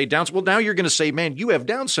retarded, you say Down. Well, now you're going to say, man, you have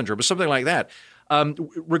Down syndrome or something like that.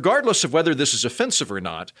 Regardless of whether this is offensive or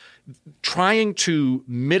not, trying to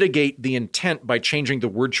mitigate the intent by changing the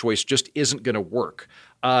word choice just isn't going to work.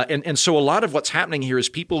 And so a lot of what's happening here is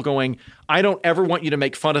people going, I don't ever want you to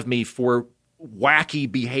make fun of me for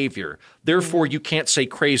wacky behavior. Therefore, you can't say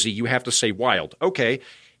crazy. You have to say wild. Okay.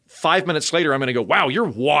 5 minutes later, I'm going to go, wow, you're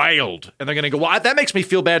wild. And they're going to go, well, that makes me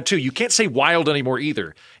feel bad too. You can't say wild anymore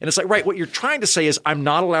either. And it's like, right, what you're trying to say is I'm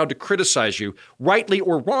not allowed to criticize you, rightly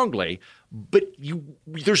or wrongly, but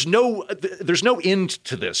there's no end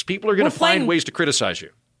to this. People are going to find ways to criticize you.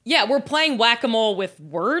 Yeah, we're playing whack-a-mole with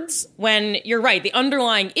words when you're right. The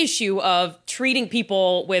underlying issue of treating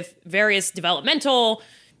people with various developmental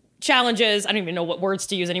challenges, I don't even know what words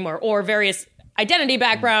to use anymore, or various identity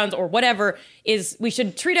backgrounds or whatever, is we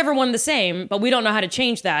should treat everyone the same, but we don't know how to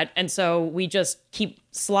change that. And so we just keep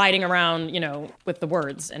sliding around, with the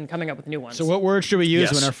words and coming up with new ones. So what word should we use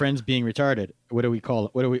Yes. when our friend's being retarded? What do we call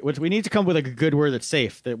it? We need to come up with a good word that's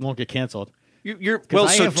safe, that won't get canceled. I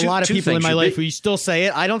have a lot of people in my life who still say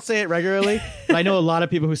it. I don't say it regularly, but I know a lot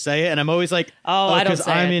of people who say it, and I'm always like, I don't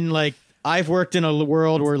say I'm it. in like, I've worked in a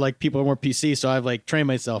world where like people are more PC, so I've like trained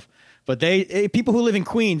myself. But people who live in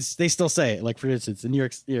Queens, they still say it. Like for instance, in New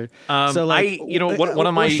York. So like, one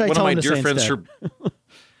of my dear friends. Instead?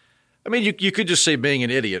 I mean, you could just say being an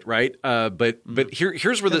idiot, right? But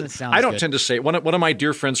here's where I don't tend to say it. One of my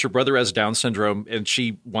dear friends, her brother has Down syndrome, and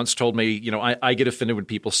she once told me, I get offended when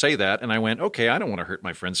people say that, and I went, okay, I don't want to hurt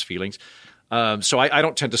my friend's feelings, so I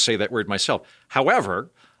don't tend to say that word myself. However,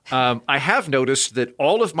 I have noticed that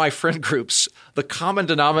all of my friend groups, the common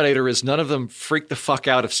denominator is none of them freak the fuck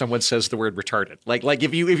out if someone says the word retarded. Like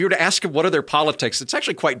if you were to ask them what are their politics, it's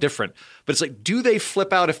actually quite different. But it's like, do they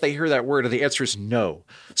flip out if they hear that word? And the answer is no.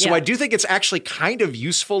 So I do think it's actually kind of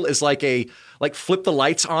useful as like flip the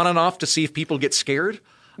lights on and off to see if people get scared.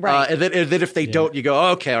 Right. And then if they don't, you go,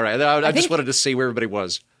 oh, okay, all right. I just wanted to see where everybody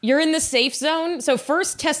was. You're in the safe zone. So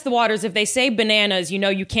first test the waters. If they say bananas,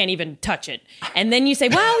 you can't even touch it. And then you say,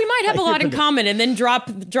 well, we might have a lot in common. And then drop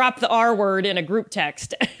the R word in a group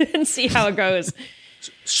text and see how it goes.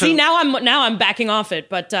 See, now I'm backing off it,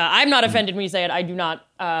 but I'm not offended when you say it. I do not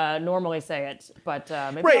normally say it, but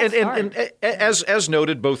maybe right. And as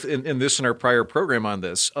noted both in this and our prior program on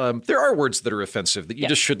this, there are words that are offensive that you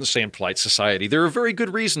just shouldn't say in polite society. There are very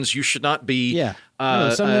good reasons you should not be. Yeah. Some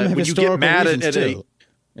of them have when you get mad at too.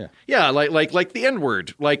 like the N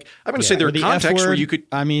word. Like I'm going to say there are contexts where you could.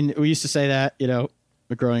 I mean, we used to say that,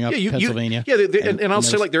 growing up in Pennsylvania. And I'll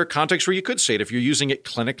say like there are contexts where you could say it if you're using it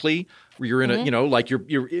clinically. Where you're in a, like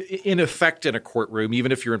you're in effect in a courtroom,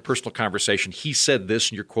 even if you're in personal conversation. He said this,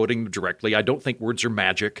 and you're quoting them directly. I don't think words are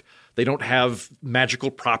magic. They don't have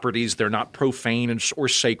magical properties. They're not profane or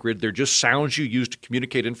sacred. They're just sounds you use to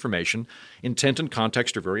communicate information. Intent and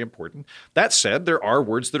context are very important. That said, there are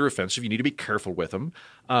words that are offensive. You need to be careful with them.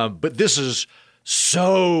 But this is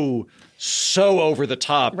so over the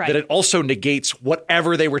top that it also negates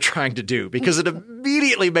whatever they were trying to do, because it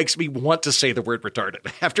immediately makes me want to say the word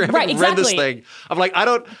retarded. After having read this thing, I'm like, I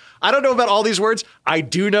don't know about all these words. I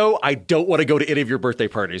do know I don't want to go to any of your birthday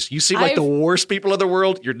parties. You seem like the worst people in the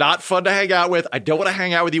world. You're not fun to hang out with. I don't want to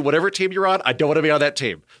hang out with you. Whatever team you're on, I don't want to be on that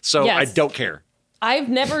team. So I don't care. I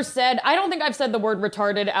don't think I've said the word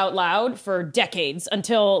retarded out loud for decades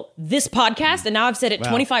until this podcast. And now I've said it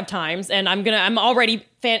 25 times, and I'm already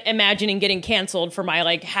imagining getting canceled for my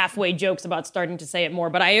like halfway jokes about starting to say it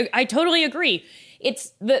more. But I totally agree.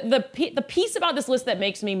 It's the piece about this list that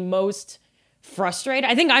makes me most frustrated.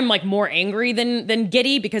 I think I'm like more angry than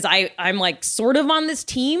giddy, because I'm like sort of on this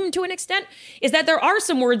team to an extent, is that there are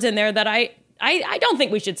some words in there that I don't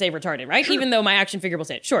think we should say retarded, right? Sure. Even though my action figure will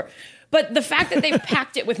say it. Sure. But the fact that they've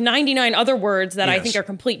packed it with 99 other words that I think are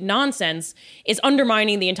complete nonsense is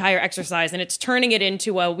undermining the entire exercise, and it's turning it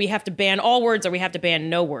into we have to ban all words or we have to ban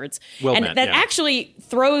no words. Actually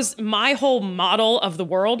throws my whole model of the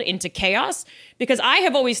world into chaos, because I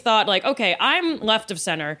have always thought like, okay, I'm left of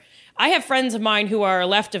center. I have friends of mine who are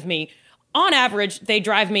left of me. On average, they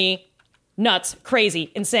drive me nuts,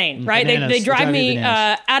 crazy, insane, right? They drive me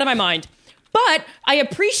out of my mind. But I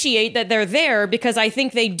appreciate that they're there, because I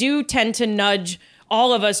think they do tend to nudge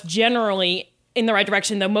all of us generally in the right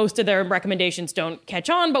direction, though most of their recommendations don't catch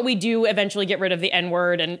on. But we do eventually get rid of the N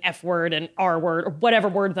word and F word and R word, or whatever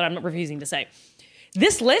word that I'm refusing to say.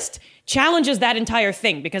 This list challenges that entire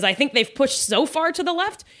thing, because I think they've pushed so far to the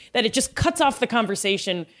left that it just cuts off the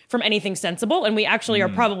conversation from anything sensible, and we actually are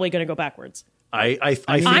probably going to go backwards. I'm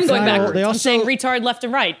going backwards. I'm saying retard left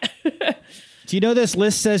and right. Do you know this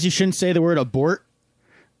list says you shouldn't say the word abort,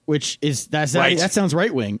 which is that sounds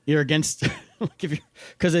right wing. You're against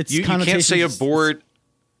because it's you can't say abort.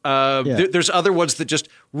 There's other ones that just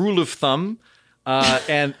rule of thumb,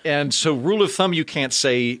 and so rule of thumb you can't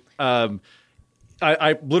say.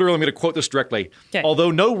 I literally, I'm going to quote this directly. Okay.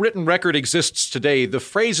 Although no written record exists today, the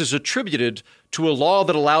phrase is attributed to a law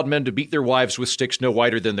that allowed men to beat their wives with sticks no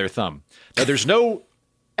wider than their thumb. Now, there's no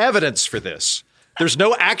evidence for this. There's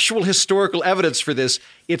no actual historical evidence for this.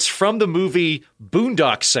 It's from the movie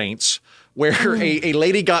Boondock Saints, where a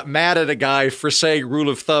lady got mad at a guy for saying rule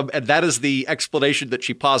of thumb, and that is the explanation that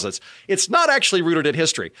she posits. It's not actually rooted in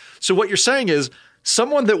history. So what you're saying is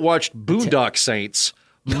someone that watched Boondock Saints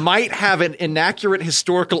might have an inaccurate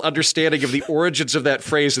historical understanding of the origins of that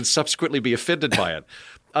phrase and subsequently be offended by it.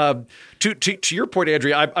 To your point,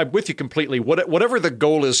 Andrea, I'm with you completely. Whatever the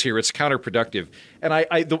goal is here, it's counterproductive. And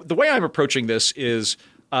the way I'm approaching this is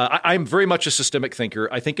I'm very much a systemic thinker.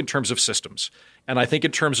 I think in terms of systems, and I think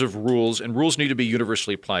in terms of rules, and rules need to be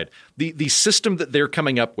universally applied. The system that they're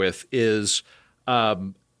coming up with is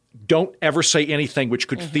don't ever say anything which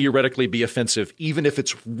could theoretically be offensive, even if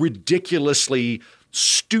it's ridiculously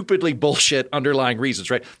stupidly bullshit underlying reasons,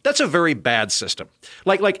 right? That's a very bad system.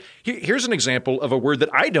 Like here's an example of a word that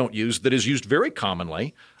I don't use that is used very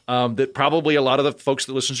commonly, that probably a lot of the folks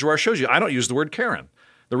that listen to our shows use. I don't use the word Karen.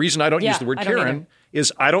 The reason I don't use the word Karen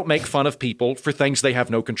is I don't make fun of people for things they have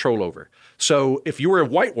no control over. So if you were a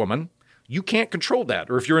white woman, you can't control that.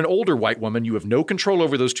 Or if you're an older white woman, you have no control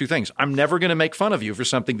over those two things. I'm never going to make fun of you for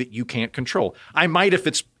something that you can't control. I might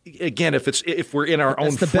if we're in our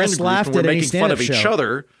own friend group and we're making fun of each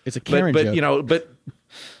other. It's a Karen joke.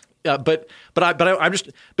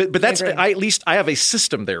 that's agree. at least I have a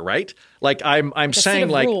system there, right? Like I'm A set saying of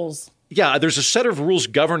like rules. yeah, there's a set of rules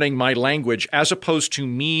governing my language as opposed to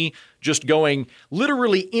me just going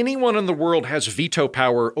literally anyone in the world has veto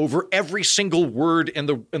power over every single word in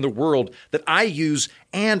the world that I use,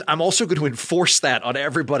 and I'm also going to enforce that on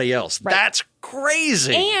everybody else. Right. That's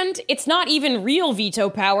crazy. And it's not even real veto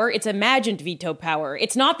power, it's imagined veto power.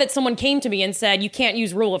 It's not that someone came to me and said you can't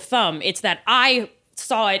use rule of thumb. It's that I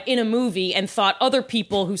saw it in a movie and thought other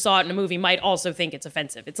people who saw it in a movie might also think it's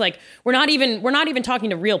offensive. It's like we're not even talking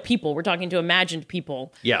to real people. We're talking to imagined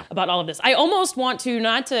people about all of this. I almost want to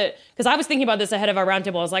because I was thinking about this ahead of our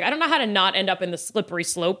roundtable. I was like, I don't know how to not end up in the slippery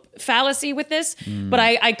slope fallacy with this, but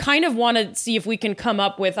I kind of want to see if we can come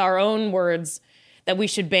up with our own words that we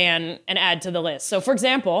should ban and add to the list. So for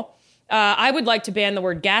example, I would like to ban the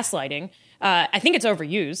word gaslighting. I think it's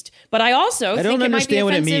overused, but I also think don't it might be understand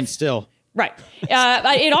what it offensive. means still. Right.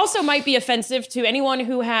 It also might be offensive to anyone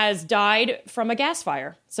who has died from a gas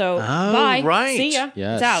fire. So bye. right. See ya.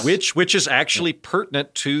 Yes. It's out. Which is actually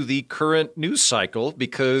pertinent to the current news cycle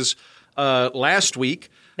because last week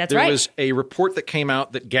That's there right. was a report that came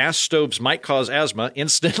out that gas stoves might cause asthma.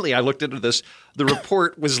 Instantly, I looked into this. The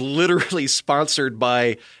report was literally sponsored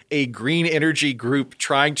by a green energy group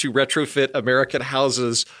trying to retrofit American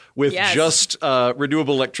houses with Yes. just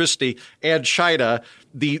renewable electricity, and China.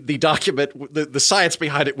 The document, the science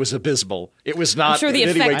behind it was abysmal. It was not sure the in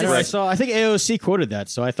any way effect is- correct. I think AOC quoted that,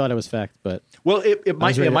 so I thought it was fact. But Well, it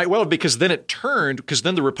might reading well because then it turned because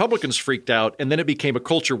then the Republicans freaked out and then it became a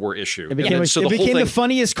culture war issue. it became, And so the whole the thing.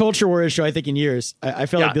 funnious culture war issue I think in years. I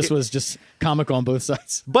felt Yeah, like this was just comical on both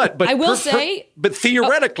sides. But I will say- but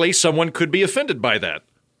theoretically, someone could be offended by that.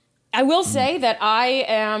 I will say that I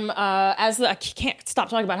am, I can't stop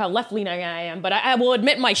talking about how left-leaning I am, but I will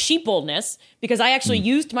admit my sheepboldness because I actually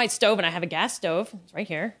used my stove, and I have a gas stove. It's right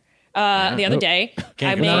here. The other day,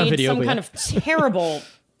 I come out on made video, some but kind of terrible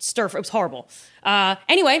stir fry. It was horrible.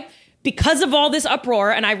 Anyway, because of all this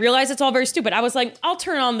uproar, and I realize it's all very stupid, I was like, I'll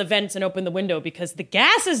turn on the vents and open the window because the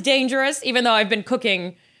gas is dangerous, even though I've been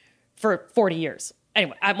cooking for 40 years.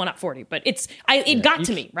 Anyway, well, not 40, but it got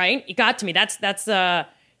to me, right? It got to me. That's the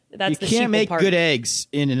You can't sheeple make part. good eggs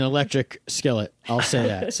in an electric skillet. I'll say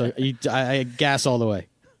that. So I gas all the way.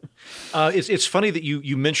 It's funny that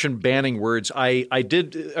you mentioned banning words. I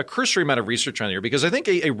did a cursory amount of research on here because I think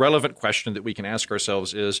a relevant question that we can ask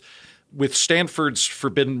ourselves is, with Stanford's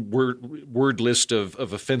forbidden word list of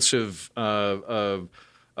offensive,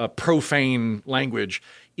 profane language,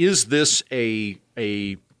 is this a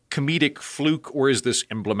comedic fluke or is this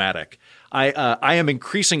emblematic? I am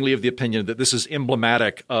increasingly of the opinion that this is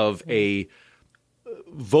emblematic of a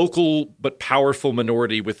vocal but powerful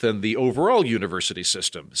minority within the overall university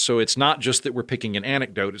system. So it's not just that we're picking an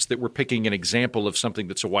anecdote, it's that we're picking an example of something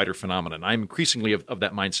that's a wider phenomenon. I'm increasingly of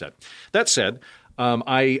that mindset. That said,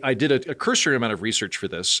 I did a cursory amount of research for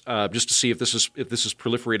this just to see if this is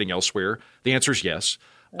proliferating elsewhere. The answer is yes.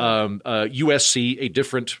 USC, a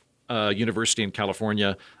different university in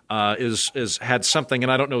California, is had something,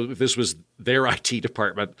 and I don't know if this was their IT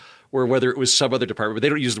department or whether it was some other department, but they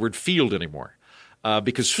don't use the word field anymore.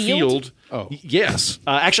 Because field, yes.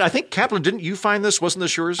 Actually, I think Kaplan, didn't you find this? Wasn't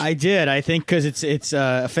this yours? I did. I think because it's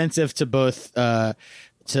offensive to both to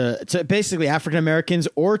basically African Americans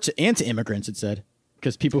and to immigrants. It said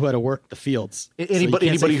because people who had to work the fields. Anybody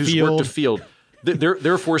who's worked a field.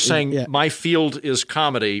 Therefore, saying Yeah. my field is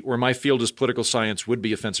comedy or my field is political science would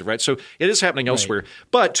be offensive, right? So it is happening elsewhere.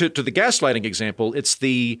 But to the gaslighting example, it's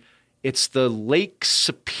the Lake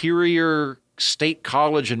Superior State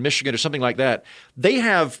College in Michigan or something like that. They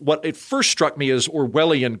have what it first struck me as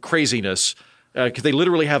Orwellian craziness because they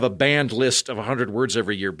literally have a banned list of 100 words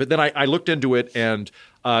every year. But then I looked into it and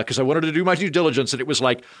because I wanted to do my due diligence, and it was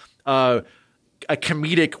like a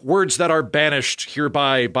comedic words that are banished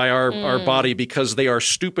hereby by our body because they are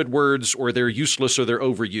stupid words or they're useless or they're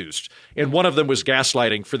overused. And one of them was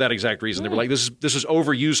gaslighting for that exact reason. They were like, this is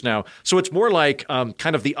overused now. So it's more like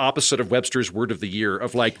kind of the opposite of Webster's word of the year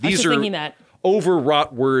of like, these are thinking that.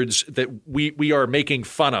 overwrought words that we are making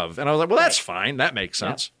fun of. And I was like, well, that's fine. That makes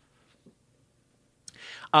sense.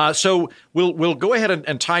 So we'll go ahead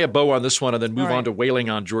and tie a bow on this one and then move on to wailing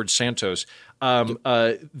on George Santos.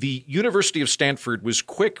 The University of Stanford was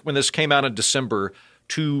quick when this came out in December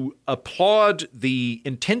to applaud the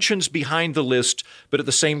intentions behind the list, but at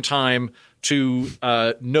the same time to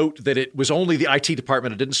note that it was only the IT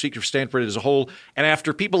department. It didn't speak for Stanford as a whole. And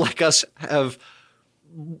after people like us have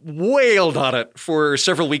wailed on it for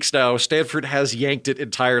several weeks now, Stanford has yanked it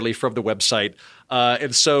entirely from the website.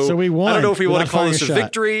 And so we won. I don't know if we want to without call this a firing a shot.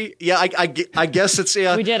 victory. Yeah, I guess it's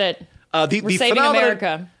We did it. the We're saving phenomenon,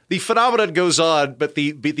 America. the phenomenon goes on, but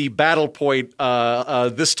the battle point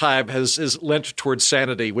this time has lent towards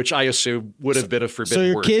sanity, which I assume would have been a forbidden So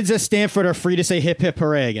your word. kids at Stanford are free to say hip hip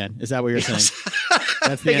hooray again. Is that what you're saying?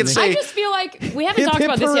 That's the They can ending. say- I just feel like we haven't Hip talked hip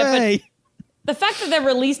about this yet, but hooray. the fact that they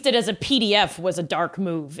released it as a PDF was a dark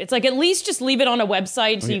move. It's like, at least just leave it on a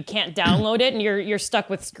website so you can't download it and you're stuck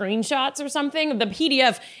with screenshots or something. The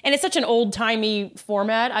PDF, and it's such an old-timey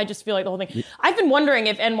format, I just feel like the whole thing. I've been wondering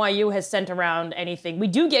if NYU has sent around anything. We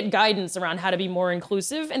do get guidance around how to be more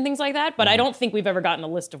inclusive and things like that, but I don't think we've ever gotten a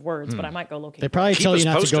list of words, but I might go locate. They probably Keep tell us you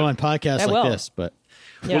not posted. to go on podcasts I like will. this, but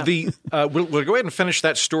Well, we'll go ahead and finish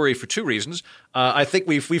that story for two reasons. I think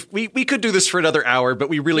we could do this for another hour, but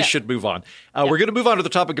we really should move on. We're going to move on to the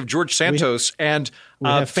topic of George Santos, and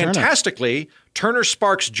have Turner. fantastically, Turner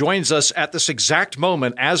Sparks joins us at this exact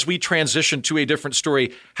moment as we transition to a different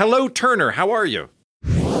story. Hello, Turner. How are you?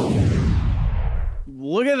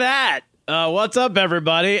 Look at that. What's up,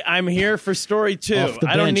 everybody? I'm here for story 2. Off the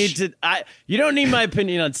I don't bench. need to. You don't need my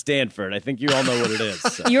opinion on Stanford. I think you all know what it is.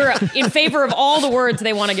 So. You're in favor of all the words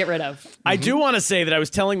they want to get rid of. I do want to say that I was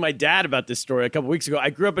telling my dad about this story a couple weeks ago. I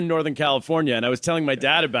grew up in Northern California, and I was telling my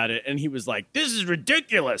dad about it, and he was like, "This is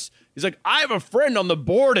ridiculous." He's like, "I have a friend on the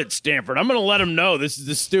board at Stanford. I'm going to let him know this is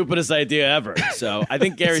the stupidest idea ever." So I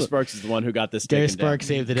think Gary Sparks is the one who got this Gary taken down. Sparks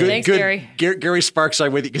saved the Good, day. Thanks, good. Gary. Gary Sparks,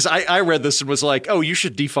 I'm with you because I read this and was like, "Oh, you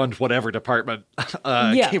should defund whatever department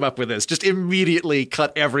came up with this. Just immediately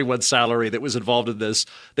cut everyone's salary that was involved in this.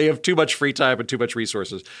 They have too much free time and too much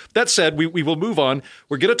resources." That said, we will move on.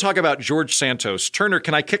 We're going to talk about George Santos. Turner,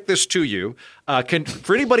 can I kick this to you?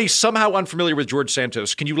 For anybody somehow unfamiliar with George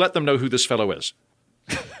Santos, can you let them know who this fellow is?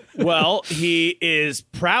 Well, he is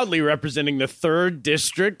proudly representing the 3rd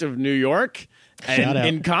District of New York Shout out.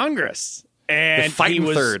 in Congress. And The fighting he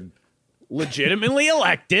was third. legitimately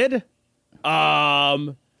elected.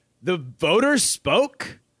 The voters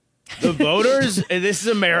spoke. The voters, and this is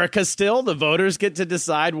America still. The voters get to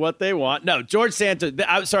decide what they want. No, George Santos.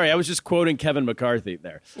 I'm sorry, I was just quoting Kevin McCarthy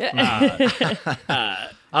there. Santos.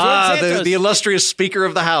 The illustrious Speaker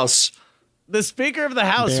of the House. The Speaker of the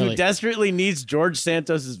House, Barely. who desperately needs George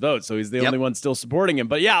Santos' vote, so he's the only one still supporting him.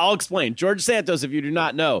 But yeah, I'll explain. George Santos, if you do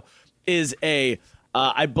not know, is a,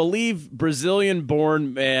 I believe,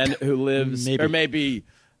 Brazilian-born man who lives, Maybe. or maybe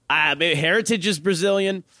heritage is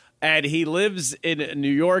Brazilian, and he lives in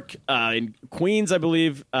New York, in Queens, I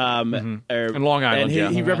believe. In Long Island, and yeah.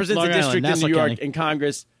 he represents Long the district Island, in New Nassau York County. in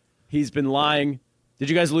Congress. He's been lying. Did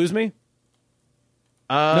you guys lose me?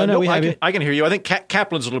 No, we have you. I can hear you. I think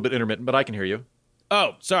Kaplan's a little bit intermittent, but I can hear you.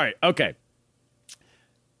 Oh, sorry. Okay.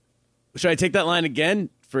 Should I take that line again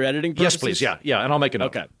for editing purposes? Yes, please. Yeah, and I'll make a note.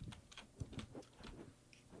 Okay.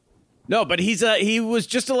 No, but he was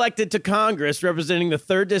just elected to Congress representing the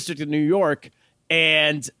 3rd District of New York,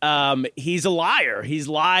 and he's a liar. He's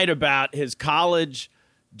lied about his college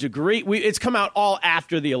degree. It's come out all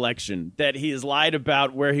after the election that he has lied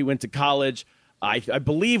about where he went to college. I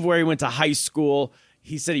believe where he went to high school.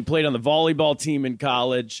 He said he played on the volleyball team in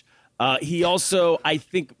college. He also, I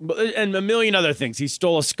think, and a million other things. He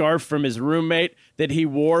stole a scarf from his roommate that he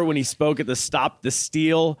wore when he spoke at the Stop the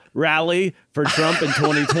Steal rally for Trump in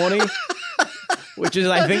 2020, which is,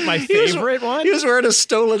 I think, my favorite one. He was wearing a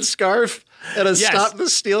stolen scarf at a Yes. Stop the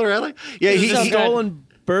Steal rally. Yeah, He he stolen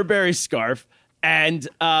Burberry scarf. And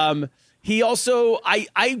he also,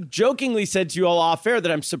 I jokingly said to you all off air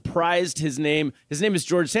that I'm surprised his name is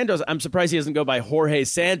George Santos. I'm surprised he doesn't go by Jorge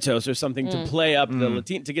Santos or something to play up the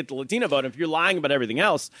Latino, to get the Latino vote. If you're lying about everything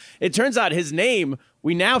else, it turns out his name,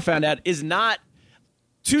 we now found out, is not.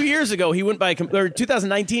 2 years ago, he went by, or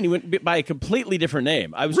 2019, he went by a completely different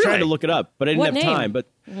name. I was trying to look it up, but I didn't What have name? time.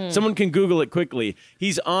 But someone can Google it quickly.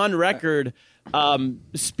 He's on record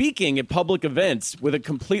speaking at public events with a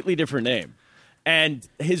completely different name. And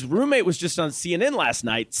his roommate was just on CNN last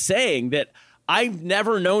night saying that I've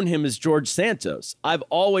never known him as George Santos. I've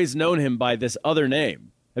always known him by this other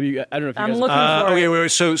name. Have you? I don't know if you I'm guys. looking for okay, it.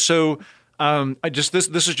 wait. So, I just this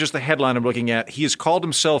is just the headline I'm looking at. He has called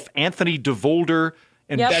himself Anthony DeVolder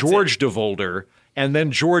and Yep. That's George DeVolder, and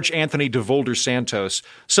then George Anthony DeVolder Santos.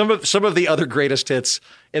 Some of the other greatest hits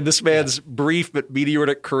in this man's brief but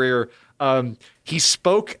meteoric career. He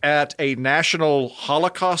spoke at a national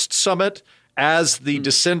Holocaust summit as the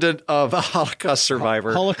descendant of a Holocaust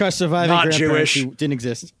survivor. Holocaust surviving Not grandparents Jewish. who didn't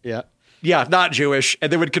exist. Yeah. Yeah, not Jewish.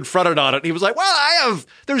 And they would confront it on it. And he was like, well,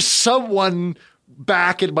 there's someone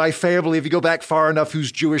back in my family, if you go back far enough,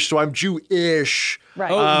 who's Jewish, so I'm Jewish.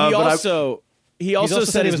 Right. Oh, he but also also said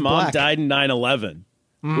said he his was mom black. died in 9/11,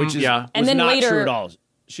 which is yeah. And was then not later true at all.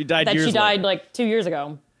 She died that years she died later. like 2 years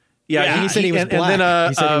ago. Yeah, he said he was black.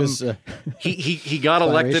 He said he was. He got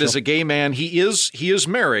elected as a gay man. He is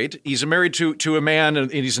married. He's married to a man,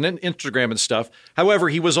 and he's on Instagram and stuff. However,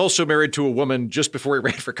 he was also married to a woman just before he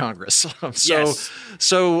ran for Congress.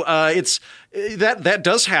 So it's that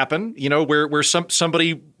does happen. You know, where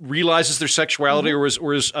somebody realizes their sexuality or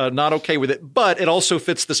is not okay with it, but it also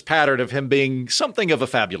fits this pattern of him being something of a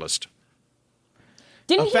fabulist.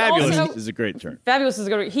 Fabulous is a great term. Fabulous is a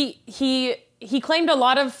good. He claimed a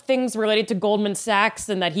lot of things related to Goldman Sachs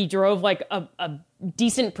and that he drove like a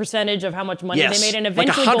decent percentage of how much money they made, and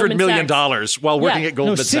eventually like $100 million while working at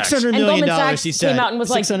Goldman Sachs. $600 million. Goldman Sachs he said. Came out and was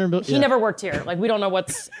like, he never worked here. Like, we don't know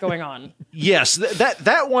what's going on. Yes,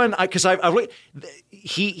 that one, because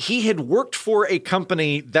he had worked for a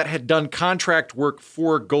company that had done contract work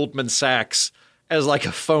for Goldman Sachs as like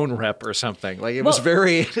a phone rep or something. Like it was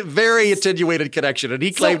very, very attenuated connection. And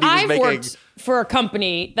he claimed he was making. Worked for a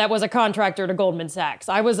company that was a contractor to Goldman Sachs.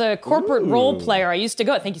 I was a corporate role player. I used to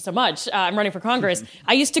go, thank you so much. I'm running for Congress.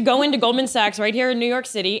 I used to go into Goldman Sachs right here in New York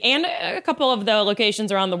City and a couple of the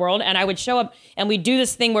locations around the world. And I would show up and we'd do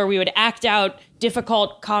this thing where we would act out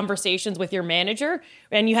difficult conversations with your manager.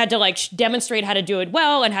 And you had to like demonstrate how to do it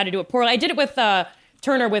well and how to do it poorly. I did it with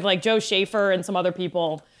Turner with like Joe Schaefer and some other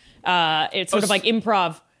people. It's sort of like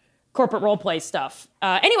improv corporate role play stuff.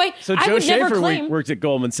 Anyway, so Joe Schaefer worked at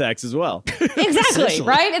Goldman Sachs as well. Exactly,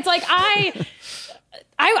 right? It's like I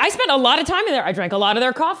spent a lot of time in there. I drank a lot of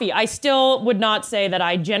their coffee. I still would not say that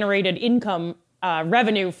I generated income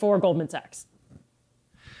revenue for Goldman Sachs.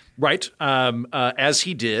 Right. As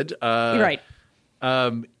he did. You're right.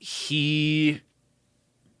 He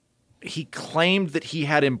claimed that he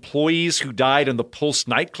had employees who died in the Pulse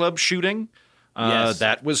nightclub shooting. Yes.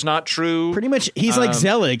 That was not true. Pretty much, he's like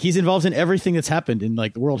Zelig. He's involved in everything that's happened in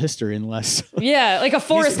like world history, unless like a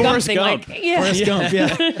Forrest Gump thing. Forrest Gump.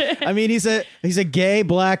 Yeah. I mean, he's a gay,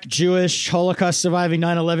 black, Jewish, Holocaust surviving,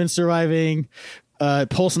 9/11 surviving,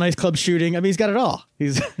 Pulse nightclub shooting. I mean, he's got it all.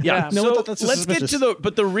 He's So let's get to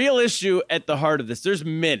the real issue at the heart of this. There's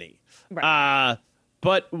many, but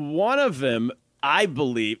one of them I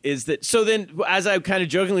believe is that. So then, as I kind of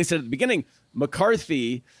jokingly said at the beginning,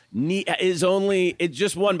 McCarthy it's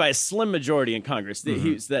just won by a slim majority in Congress.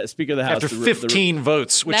 He's the Speaker of the House after 15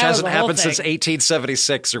 votes, which hasn't happened since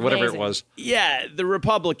 1876 or whatever it was. Yeah, the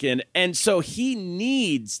Republican, and so he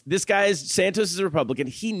needs Santos is a Republican.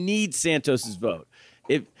 He needs Santos's vote.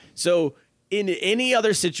 In any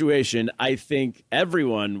other situation, I think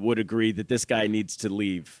everyone would agree that this guy needs to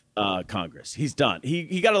leave Congress. He's done.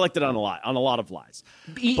 He got elected on a lot of lies,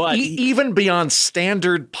 but even beyond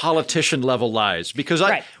standard politician level lies, because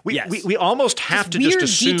we almost have to just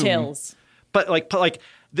assume details. But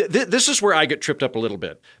this is where I get tripped up a little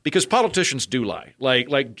bit, because politicians do lie.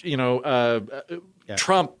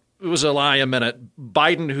 Trump was a lie a minute.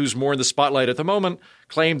 Biden, who's more in the spotlight at the moment,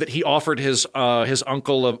 claimed that he offered his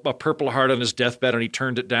uncle a Purple Heart on his deathbed, and he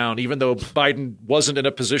turned it down, even though Biden wasn't in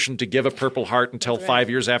a position to give a Purple Heart until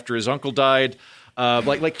 5 years after his uncle died.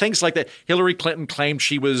 Like things like that. Hillary Clinton claimed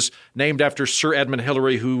she was named after Sir Edmund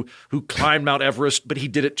Hillary, who climbed Mount Everest, but he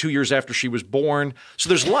did it 2 years after she was born. So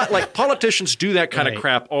there's a lot, like, politicians do that kind of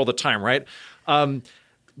crap all the time, right?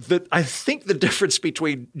 I think the difference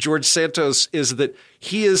between George Santos is that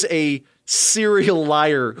he is a serial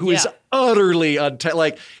liar who is utterly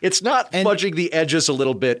it's not fudging the edges a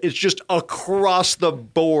little bit. It's just across the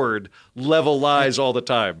board level lies all the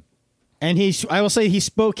time. And I will say he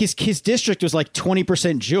spoke, his district was like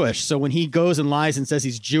 20% Jewish. So when he goes and lies and says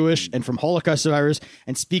he's Jewish and from Holocaust survivors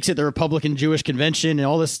and speaks at the Republican Jewish convention and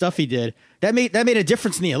all this stuff he did, that made a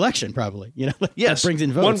difference in the election, probably. Yes, that brings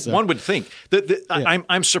in votes. One would think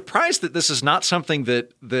I'm surprised that this is not something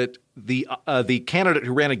that the candidate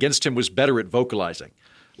who ran against him was better at vocalizing.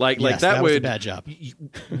 That was a bad job.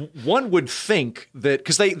 One would think that,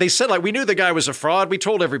 because they said, we knew the guy was a fraud. We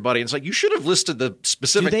told everybody. It's like, you should have listed the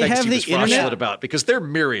specific things he was fraudulent about, because they're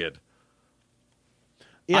myriad.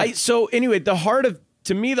 Yeah. So anyway, the heart of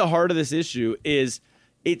this issue is,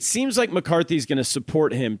 it seems like McCarthy's going to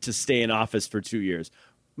support him to stay in office for 2 years.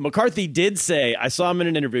 McCarthy did say, I saw him in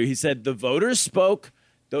an interview, he said, the voters spoke.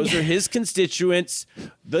 Those are his constituents.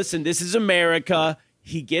 Listen, this is America.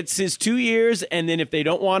 He gets his 2 years, and then if they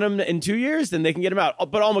don't want him in 2 years, then they can get him out.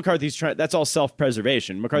 But all McCarthy's trying, that's all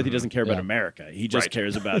self-preservation. McCarthy doesn't care about America. He just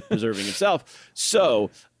cares about preserving himself. So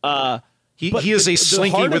he is a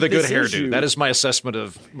slinky with a good hairdo. That is my assessment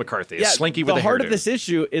of McCarthy. A slinky with a hairdo. The heart of this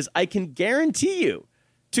issue is, I can guarantee you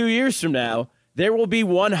 2 years from now, there will be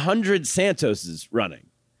 100 Santoses running.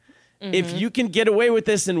 Mm-hmm. If you can get away with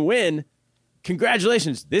this and win,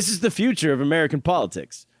 congratulations. This is the future of American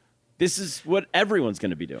politics. this is what everyone's going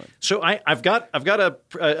to be doing. So I've got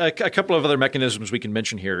a couple of other mechanisms we can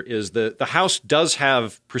mention here. Is the House does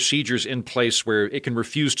have procedures in place where it can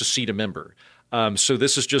refuse to seat a member. So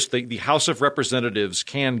this is just the House of Representatives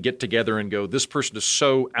can get together and go, this person is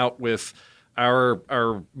so out with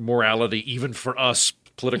our morality, even for us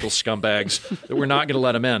political scumbags, that we're not going to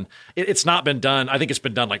let him in. It's not been done. I think it's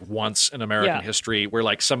been done like once in American history, where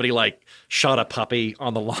like somebody like shot a puppy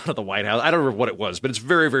on the lawn of the White House. I don't remember what it was, but it's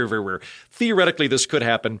very, very, very rare. Theoretically, this could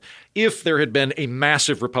happen if there had been a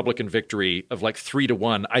massive Republican victory of like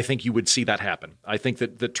 3-1. I think you would see that happen. I think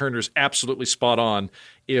that Turner's absolutely spot on.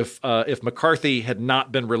 If McCarthy had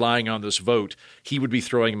not been relying on this vote, he would be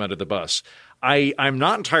throwing him under the bus. I'm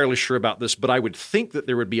not entirely sure about this, but I would think that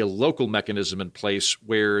there would be a local mechanism in place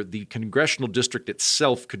where the congressional district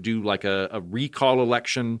itself could do like a recall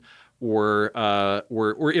election, or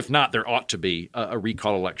if not, there ought to be a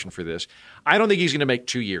recall election for this. I don't think he's going to make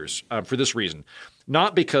 2 years for this reason.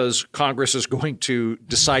 Not because Congress is going to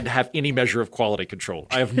decide to have any measure of quality control.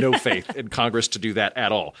 I have no faith in Congress to do that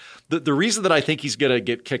at all. The reason that I think he's going to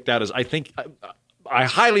get kicked out is I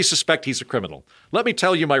highly suspect he's a criminal. Let me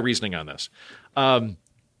tell you my reasoning on this.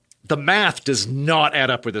 The math does not add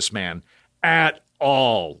up with this man at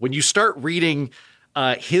all. When you start reading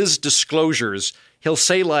his disclosures, he'll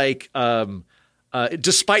say like,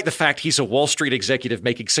 despite the fact he's a Wall Street executive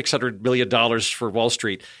making $600 million for Wall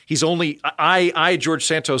Street, he's only George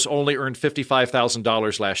Santos only earned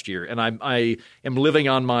 $55,000 last year, and I am living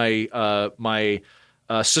on my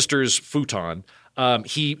sister's futon. By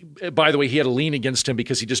the way, he had a lien against him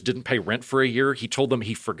because he just didn't pay rent for a year. He told them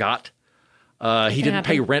he forgot. He didn't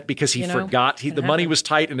pay rent because he forgot. The money was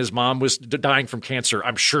tight, and his mom was dying from cancer.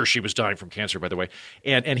 I'm sure she was dying from cancer, by the way.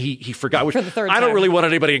 And he forgot. Which, I don't really want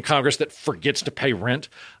anybody in Congress that forgets to pay rent.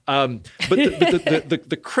 But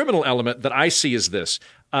the criminal element that I see is this: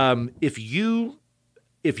 if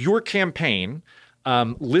your campaign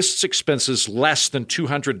lists expenses less than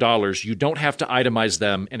 $200, you don't have to itemize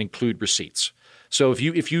them and include receipts. So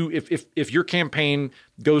if your campaign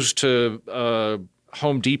goes to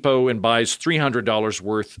Home Depot and buys $300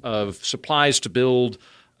 worth of supplies to build,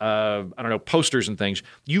 posters and things,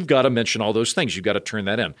 you've got to mention all those things. You've got to turn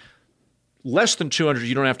that in. Less than $200,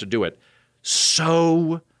 you don't have to do it.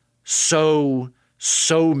 So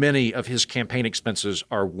many of his campaign expenses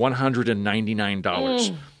are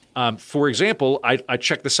 $199. For example, I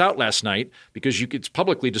checked this out last night because it's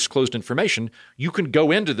publicly disclosed information. You can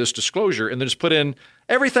go into this disclosure and then just put in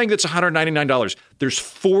everything that's $199. There's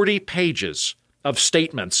 40 pages of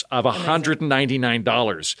statements of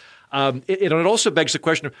 $199. It also begs the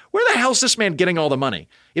question of where the hell is this man getting all the money?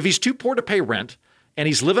 If he's too poor to pay rent and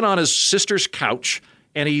he's living on his sister's couch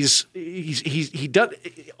and he does,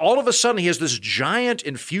 all of a sudden he has this giant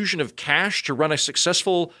infusion of cash to run a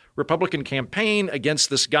successful Republican campaign against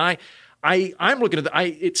this guy. I'm looking at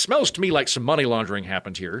it smells to me like some money laundering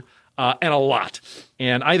happened here, and a lot.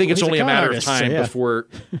 And I think it's only a matter of time before.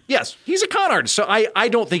 Yes, he's a con artist. So I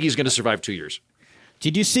don't think he's going to survive 2 years.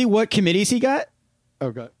 Did you see what committees he got?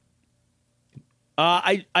 Oh, God.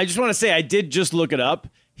 I just want to say I did just look it up.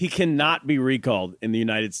 He cannot be recalled in the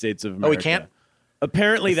United States of America. Oh, he can't?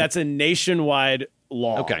 Apparently, that's a nationwide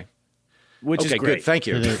law. Okay. Which is great. Good. Thank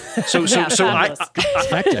you. So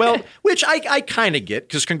which I kind of get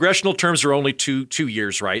because congressional terms are only two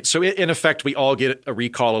years, right? So in effect, we all get a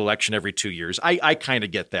recall election every 2 years. I kind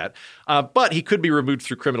of get that. But he could be removed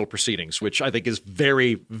through criminal proceedings, which I think is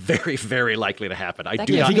very, very, very likely to happen.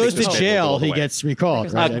 If he goes to jail, he gets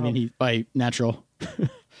recalled, right? I mean, he by natural.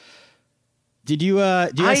 Did you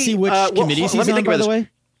guys see which committees he's on, by the way?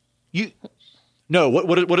 No.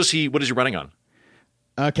 What is he running on?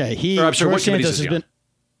 Okay, George Santos has been.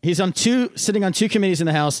 He's sitting on two committees in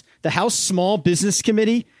the House: the House Small Business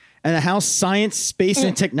Committee and the House Science, Space,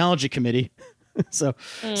 and Technology Committee. So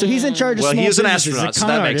he's in charge of small businesses. Well, he is an astronaut, so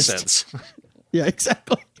that makes sense. Yeah,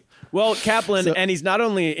 exactly. Well, Kaplan, and he's not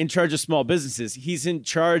only in charge of small businesses; he's in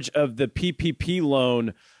charge of the PPP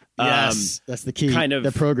loan. Yes, that's the key. Kind of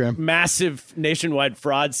the program, massive nationwide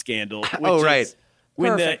fraud scandal. Right.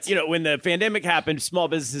 When the pandemic happened, small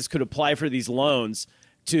businesses could apply for these loans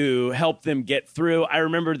to help them get through. I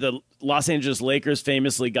remember the Los Angeles Lakers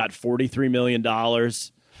famously got $43 million. Yeah,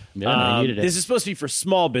 they needed it. This is supposed to be for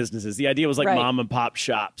small businesses. The idea was like mom and pop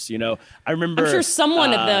shops. I remember. I'm sure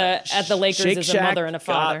someone at the Lakers Shake is Shack a mother and a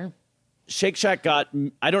father. Shake Shack got,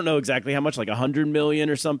 I don't know exactly how much, like $100 million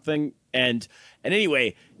or something. And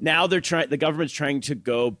anyway, now the government's trying to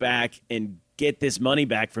go back and get this money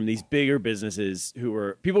back from these bigger businesses and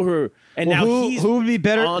Well, now he's who would be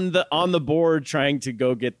better on the board trying to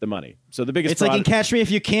go get the money. So the biggest It's like in Catch Me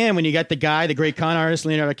If You Can when you got the great con artist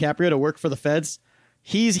Leonardo DiCaprio to work for the feds.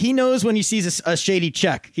 He knows when he sees a shady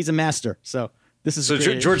check. He's a master. So this is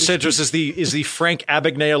George Santos is the Frank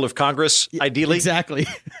Abagnale of Congress, ideally. Exactly.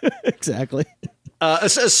 Exactly.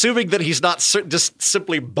 Assuming that he's not just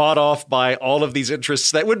simply bought off by all of these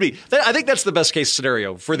interests, I think that's the best case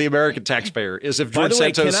scenario for the American taxpayer. Is if George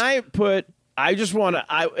Santos.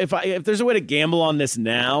 If there's a way to gamble on this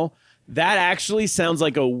now, that actually sounds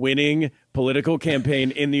like a winning political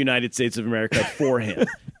campaign in the United States of America for him.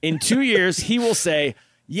 In 2 years, he will say,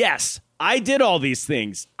 "Yes, I did all these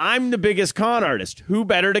things. I'm the biggest con artist. Who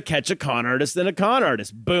better to catch a con artist than a con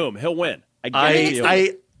artist?" Boom, he'll win.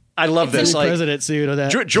 I love this. Like, president suit of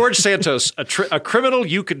that. George Santos, a criminal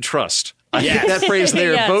you can trust. I think that phrase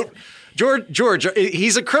there. Yes. Vote George.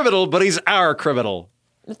 He's a criminal, but he's our criminal.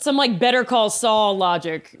 It's some like Better Call Saul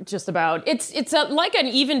logic, just about. It's like an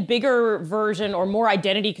even bigger version or more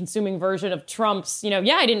identity-consuming version of Trump's,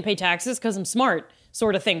 I didn't pay taxes because I'm smart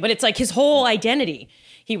sort of thing. But it's like his whole identity.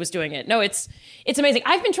 He was doing it. No, it's amazing.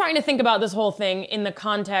 I've been trying to think about this whole thing in the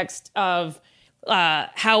context of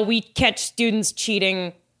how we catch students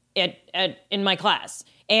cheating in my class.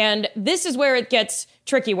 And this is where it gets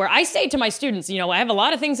tricky, where I say to my students, I have a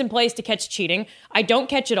lot of things in place to catch cheating. I don't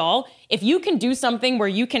catch it all. If you can do something where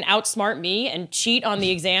you can outsmart me and cheat on the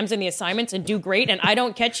exams and the assignments and do great and I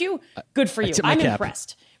don't catch you, good for you. I'm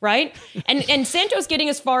impressed, right? And Santos getting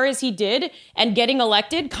as far as he did and getting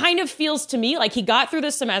elected kind of feels to me like he got through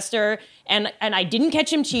the semester and I didn't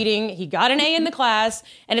catch him cheating. He got an A in the class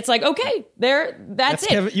and it's like, okay, that's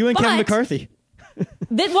it. You and Kevin McCarthy.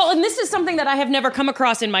 And this is something that I have never come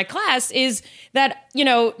across in my class is that,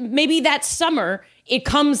 maybe that summer it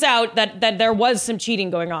comes out that there was some cheating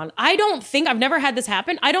going on. I've never had this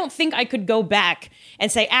happen. I don't think I could go back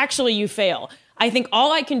and say, actually, you fail. I think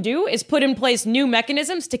all I can do is put in place new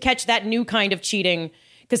mechanisms to catch that new kind of cheating.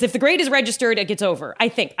 Because if the grade is registered, it gets over. I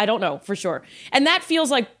don't know for sure. And that feels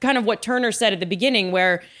like kind of what Turner said at the beginning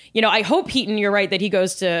where, I hope Heaton, you're right, that he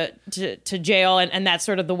goes to jail and that's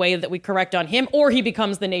sort of the way that we correct on him, or he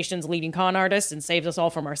becomes the nation's leading con artist and saves us all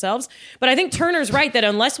from ourselves. But I think Turner's right that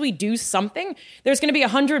unless we do something, there's going to be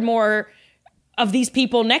 100 more of these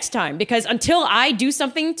people next time, because until I do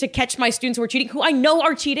something to catch my students who are cheating, who I know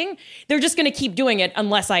are cheating, they're just going to keep doing it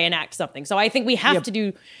unless I enact something. So I think we have to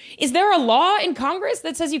do. Is there a law in Congress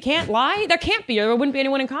that says you can't lie? There can't be, or there wouldn't be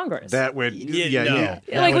anyone in Congress. That would,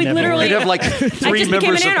 Like we literally we'd have like 3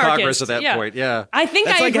 members of Congress at that point. Yeah, I think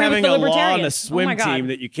that's I like agree having with the a law on a libertarians. swim team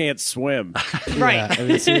that you can't swim. Right. Yeah, I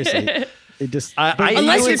mean, seriously.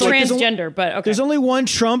 Unless you're transgender, but okay. There's only one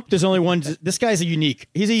Trump. There's only one. This guy's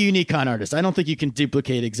he's a unique con artist. I don't think you can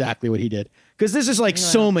duplicate exactly what he did because this is like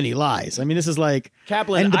so many lies. I mean, this is like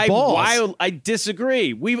Kaplan. And the balls. I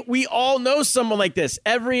disagree. We all know someone like this.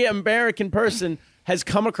 Every American person has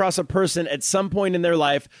come across a person at some point in their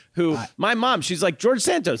life who, my mom, she's like, George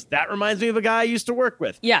Santos. That reminds me of a guy I used to work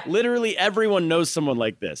with. Yeah. Literally everyone knows someone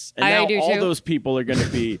like this. And I now do all too. those people are going to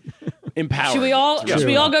be empowered. Should we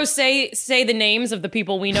all go say the names of the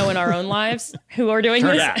people we know in our own lives who are doing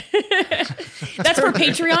this? Yeah. That's for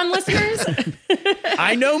Patreon listeners.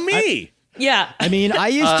 I know me. Yeah. I mean, I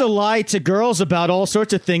used to lie to girls about all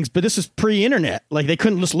sorts of things, but this is pre-internet. Like they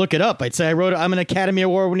couldn't just look it up. I'd say I'm an Academy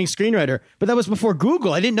Award-winning screenwriter, but that was before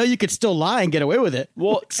Google. I didn't know you could still lie and get away with it.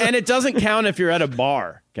 Well, and it doesn't count if you're at a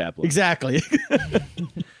bar, Kaplan. Exactly.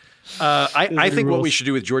 I think what we should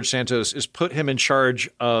do with George Santos is put him in charge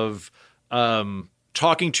of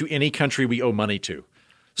talking to any country we owe money to.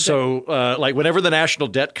 So, like, whenever the national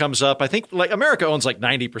debt comes up, I think, like, America owns, like,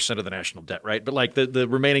 90% of the national debt, right? But, like, the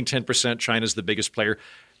remaining 10%, China's the biggest player.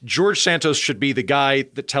 George Santos should be the guy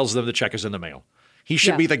that tells them the check is in the mail. He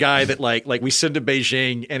should be the guy that, like we send to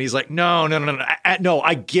Beijing, and he's like, no,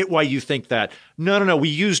 I get why you think that. No, we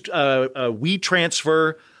used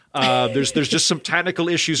WeTransfer. There's just some technical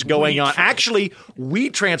issues going on. Actually,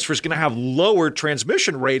 WeTransfer is going to have lower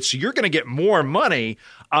transmission rates, so you're going to get more money,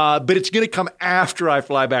 but it's going to come after I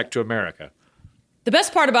fly back to America. The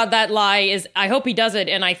best part about that lie is I hope he does it,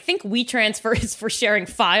 and I think WeTransfer is for sharing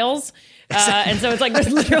files, and so it's like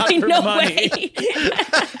there's literally no way.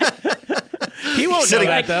 He won't know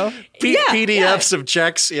that, though. PDFs of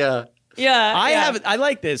checks, yeah. Yeah, I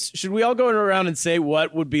like this. Should we all go around and say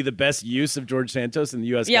what would be the best use of George Santos in the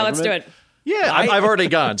U.S. Yeah, government? let's do it. Yeah, I've already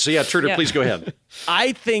gone. So yeah, Turner, please go ahead.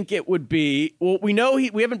 I think it would be. Well, we know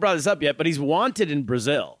we haven't brought this up yet, but he's wanted in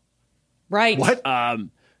Brazil. Right. What?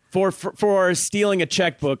 For stealing a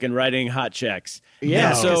checkbook and writing hot checks.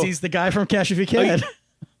 Yeah, so because he's the guy from Cash If You Can.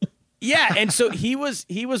 Yeah, and so he was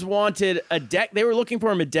wanted they were looking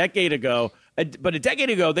for him a decade ago, but a decade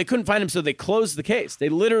ago they couldn't find him, so they closed the case. They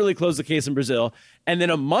literally closed the case in Brazil. And then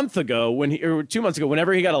a month ago, or 2 months ago,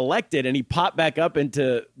 whenever he got elected and he popped back up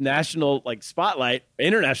into national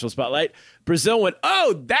international spotlight, Brazil went,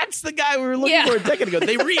 "Oh, that's the guy we were looking for a decade ago."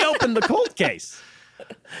 They reopened the cold case.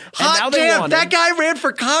 Hot damn, that guy ran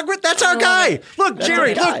for Congress? That's our guy. Look,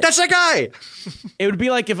 Jerry, look, that's our guy. It would be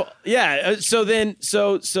like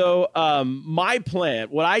my plan,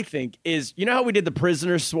 what I think is, you know how we did the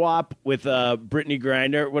prisoner swap with Brittany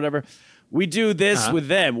Griner or whatever? We do this with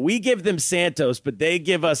them. We give them Santos, but they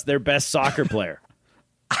give us their best soccer player.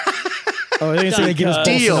 Oh, they say they give us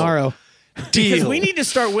Bolsonaro. Because we need to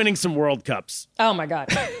start winning some World Cups. Oh my God!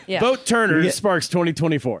 Yeah. Vote Turner Sparks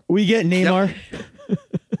 2024. We get Neymar. Yep.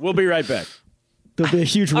 We'll be right back. There'll be a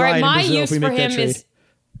huge riot in Brazil if we make that trade.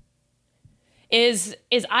 Is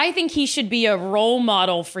I think he should be a role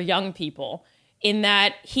model for young people, in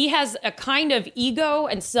that he has a kind of ego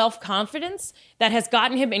and self-confidence that has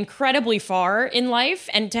gotten him incredibly far in life.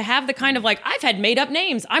 And to have the kind of I've had made up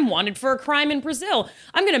names. I'm wanted for a crime in Brazil.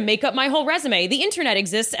 I'm going to make up my whole resume. The internet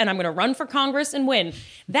exists and I'm going to run for Congress and win.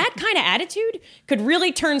 That kind of attitude could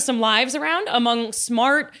really turn some lives around among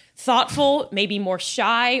smart, thoughtful, maybe more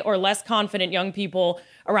shy or less confident young people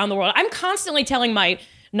around the world. I'm constantly telling my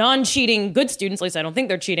non-cheating good students, at least I don't think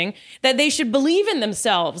they're cheating, that they should believe in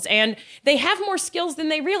themselves, and they have more skills than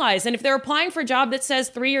they realize. And if they're applying for a job that says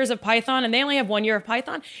 3 years of Python and they only have 1 year of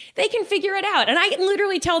Python, they can figure it out. And I can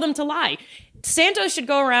literally tell them to lie. Santos should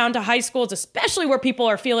go around to high schools, especially where people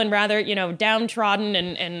are feeling rather, downtrodden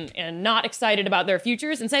and not excited about their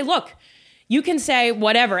futures, and say, look, you can say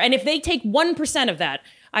whatever. And if they take 1% of that,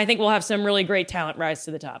 I think we'll have some really great talent rise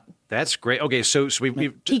to the top. That's great. Okay, so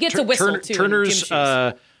he gets a whistle too. Turner's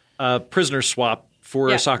prisoner swap for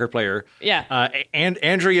a soccer player. Yeah. And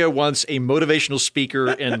Andrea wants a motivational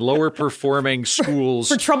speaker in lower performing schools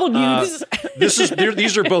for troubled youths.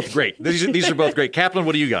 These are both great. These are both great. Kaplan,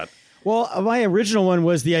 what do you got? Well, my original one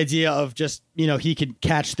was the idea of just, he could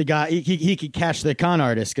catch the guy, he could catch the con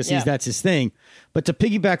artist because that's his thing. But to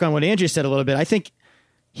piggyback on what Andrea said a little bit, I think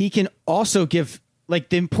he can also give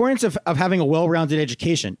the importance of having a well-rounded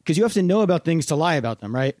education, because you have to know about things to lie about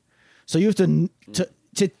them, right? So you have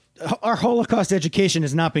to our Holocaust education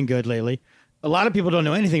has not been good lately. A lot of people don't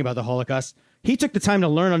know anything about the Holocaust. He took the time to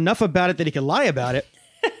learn enough about it that he could lie about it.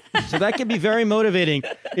 So that can be very motivating.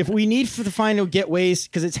 If we need to get ways,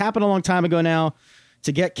 because it's happened a long time ago now,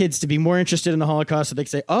 to get kids to be more interested in the Holocaust, so they can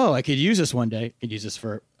say, oh, I could use this one day. I could use this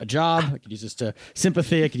for a job. I could use this to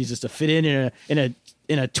sympathy. I could use this to fit in a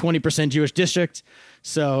 20% Jewish district.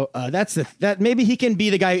 So that maybe he can be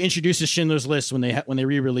the guy who introduces Schindler's List when they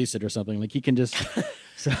re-release it or something. He can just.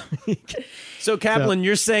 So Kaplan,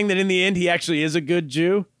 you're saying that in the end he actually is a good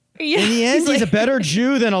Jew? Yeah, in the end, he's a better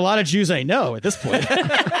Jew than a lot of Jews I know at this point.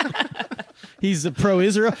 He's a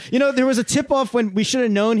pro-Israel. There was a tip-off when we should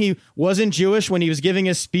have known he wasn't Jewish when he was giving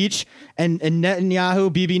his speech, and Bibi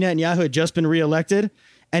Netanyahu had just been reelected.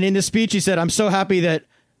 And in the speech, he said, I'm so happy that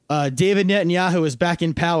David Netanyahu is back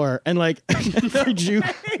in power. And every Jew,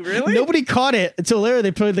 really? Nobody caught it until later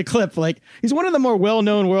they played the clip. He's one of the more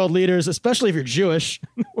well-known world leaders, especially if you're Jewish.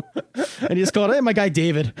 And he just called, hey, my guy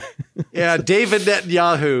David. Yeah, David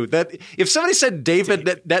Netanyahu. That if somebody said David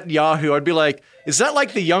Netanyahu, I'd be like, is that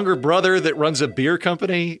like the younger brother that runs a beer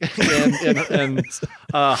company in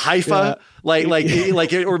Haifa?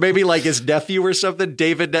 Yeah. Or maybe like his nephew or something,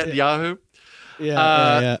 David Netanyahu?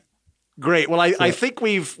 Yeah. Great. Well, I think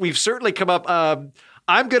we've certainly come up.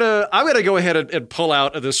 I'm gonna go ahead and pull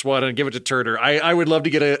out of this one and give it to Turner. I would love to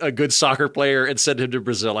get a good soccer player and send him to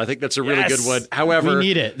Brazil. I think that's a really good one. However, we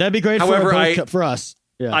need it. That'd be great for us.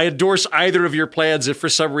 Yeah. I endorse either of your plans if for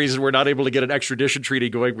some reason we're not able to get an extradition treaty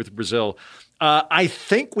going with Brazil. I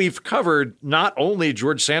think we've covered not only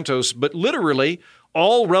George Santos, but literally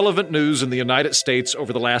all relevant news in the United States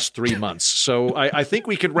over the last 3 months. So I think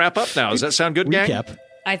we can wrap up now. Does that sound good, gang? Recap.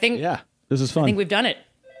 I think. Yeah, this is fun. I think we've done it.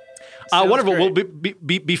 Wonderful. Well,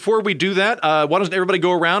 before we do that, why doesn't everybody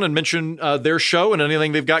go around and mention their show and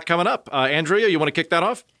anything they've got coming up? Andrea, you want to kick that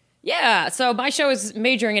off? Yeah, so my show is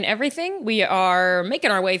Majoring in Everything. We are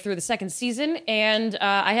making our way through the second season, and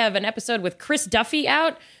I have an episode with Chris Duffy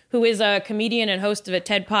out, who is a comedian and host of a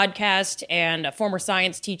TED podcast and a former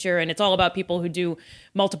science teacher, and it's all about people who do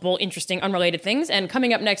multiple interesting, unrelated things. And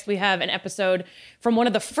coming up next, we have an episode from one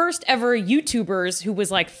of the first ever YouTubers who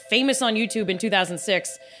was famous on YouTube in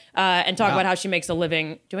 2006, and talk about how she makes a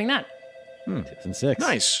living doing that. 2006.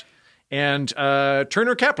 Nice. And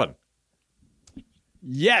Turner Kaplan.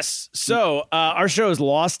 Yes. So our show is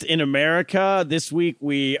Lost in America. This week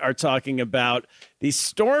we are talking about the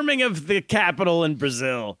storming of the Capitol in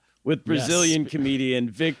Brazil with Brazilian comedian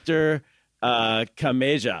Victor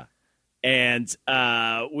Cameja. And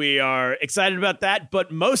we are excited about that.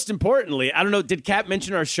 But most importantly, I don't know, did Cap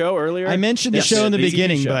mention our show earlier? I mentioned the show in the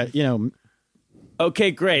beginning, but, you know.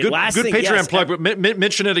 Okay, great. Good Last thing, Patreon plug, but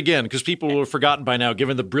mention it again because people will have forgotten by now,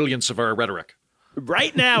 given the brilliance of our rhetoric.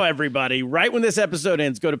 Right now, everybody, right when this episode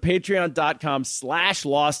ends, go to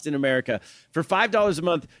patreon.com/Lost in America. For $5 a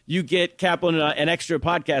month, you get Kaplan and an extra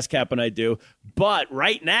podcast Cap and I do. But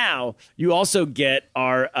right now, you also get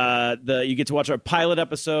you get to watch our pilot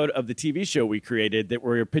episode of the TV show we created that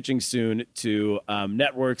we're pitching soon to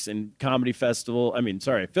networks and film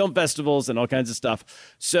festivals and all kinds of stuff.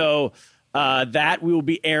 So that we will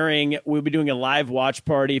be airing. We'll be doing a live watch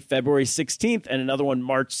party February 16th and another one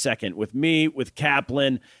March 2nd with me, with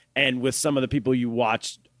Kaplan, and with some of the people you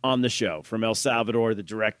watched on the show from El Salvador, the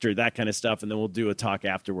director, that kind of stuff. And then we'll do a talk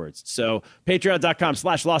afterwards. So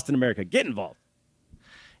patreon.com/Lost in America. Get involved.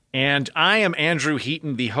 And I am Andrew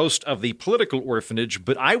Heaton, the host of The Political Orphanage,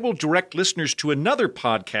 but I will direct listeners to another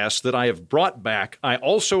podcast that I have brought back. I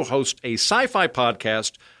also host a sci-fi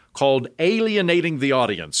podcast called Alienating the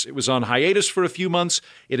Audience. It was on hiatus for a few months.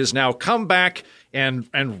 It has now come back and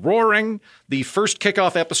roaring. The first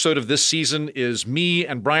kickoff episode of this season is me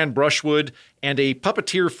and Brian Brushwood and a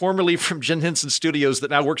puppeteer formerly from Jim Henson Studios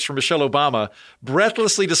that now works for Michelle Obama,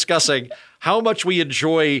 breathlessly discussing how much we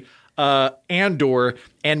enjoy Andor,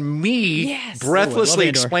 and me breathlessly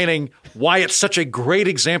explaining why it's such a great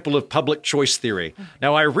example of public choice theory.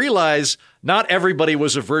 Now, I realize not everybody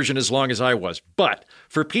was a virgin as long as I was, but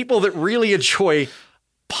for people that really enjoy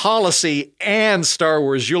policy and Star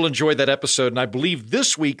Wars, you'll enjoy that episode. And I believe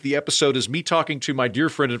this week the episode is me talking to my dear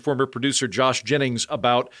friend and former producer Josh Jennings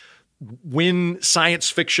about when science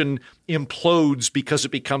fiction implodes because it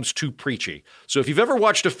becomes too preachy. So if you've ever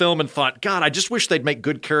watched a film and thought, God, I just wish they'd make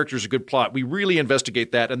good characters, a good plot, we really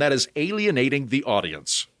investigate that, and that is Alienating the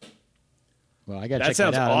Audience. Well, I got to check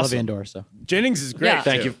that out. Awesome. I love Andor. So. Jennings is great. Yeah.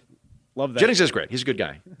 Thank you. Love that. Jennings is great. He's a good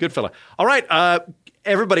guy. Good fella. All right,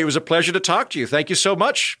 everybody, it was a pleasure to talk to you. Thank you so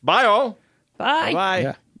much. Bye, all. Bye. Bye.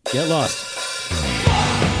 Yeah. Get lost.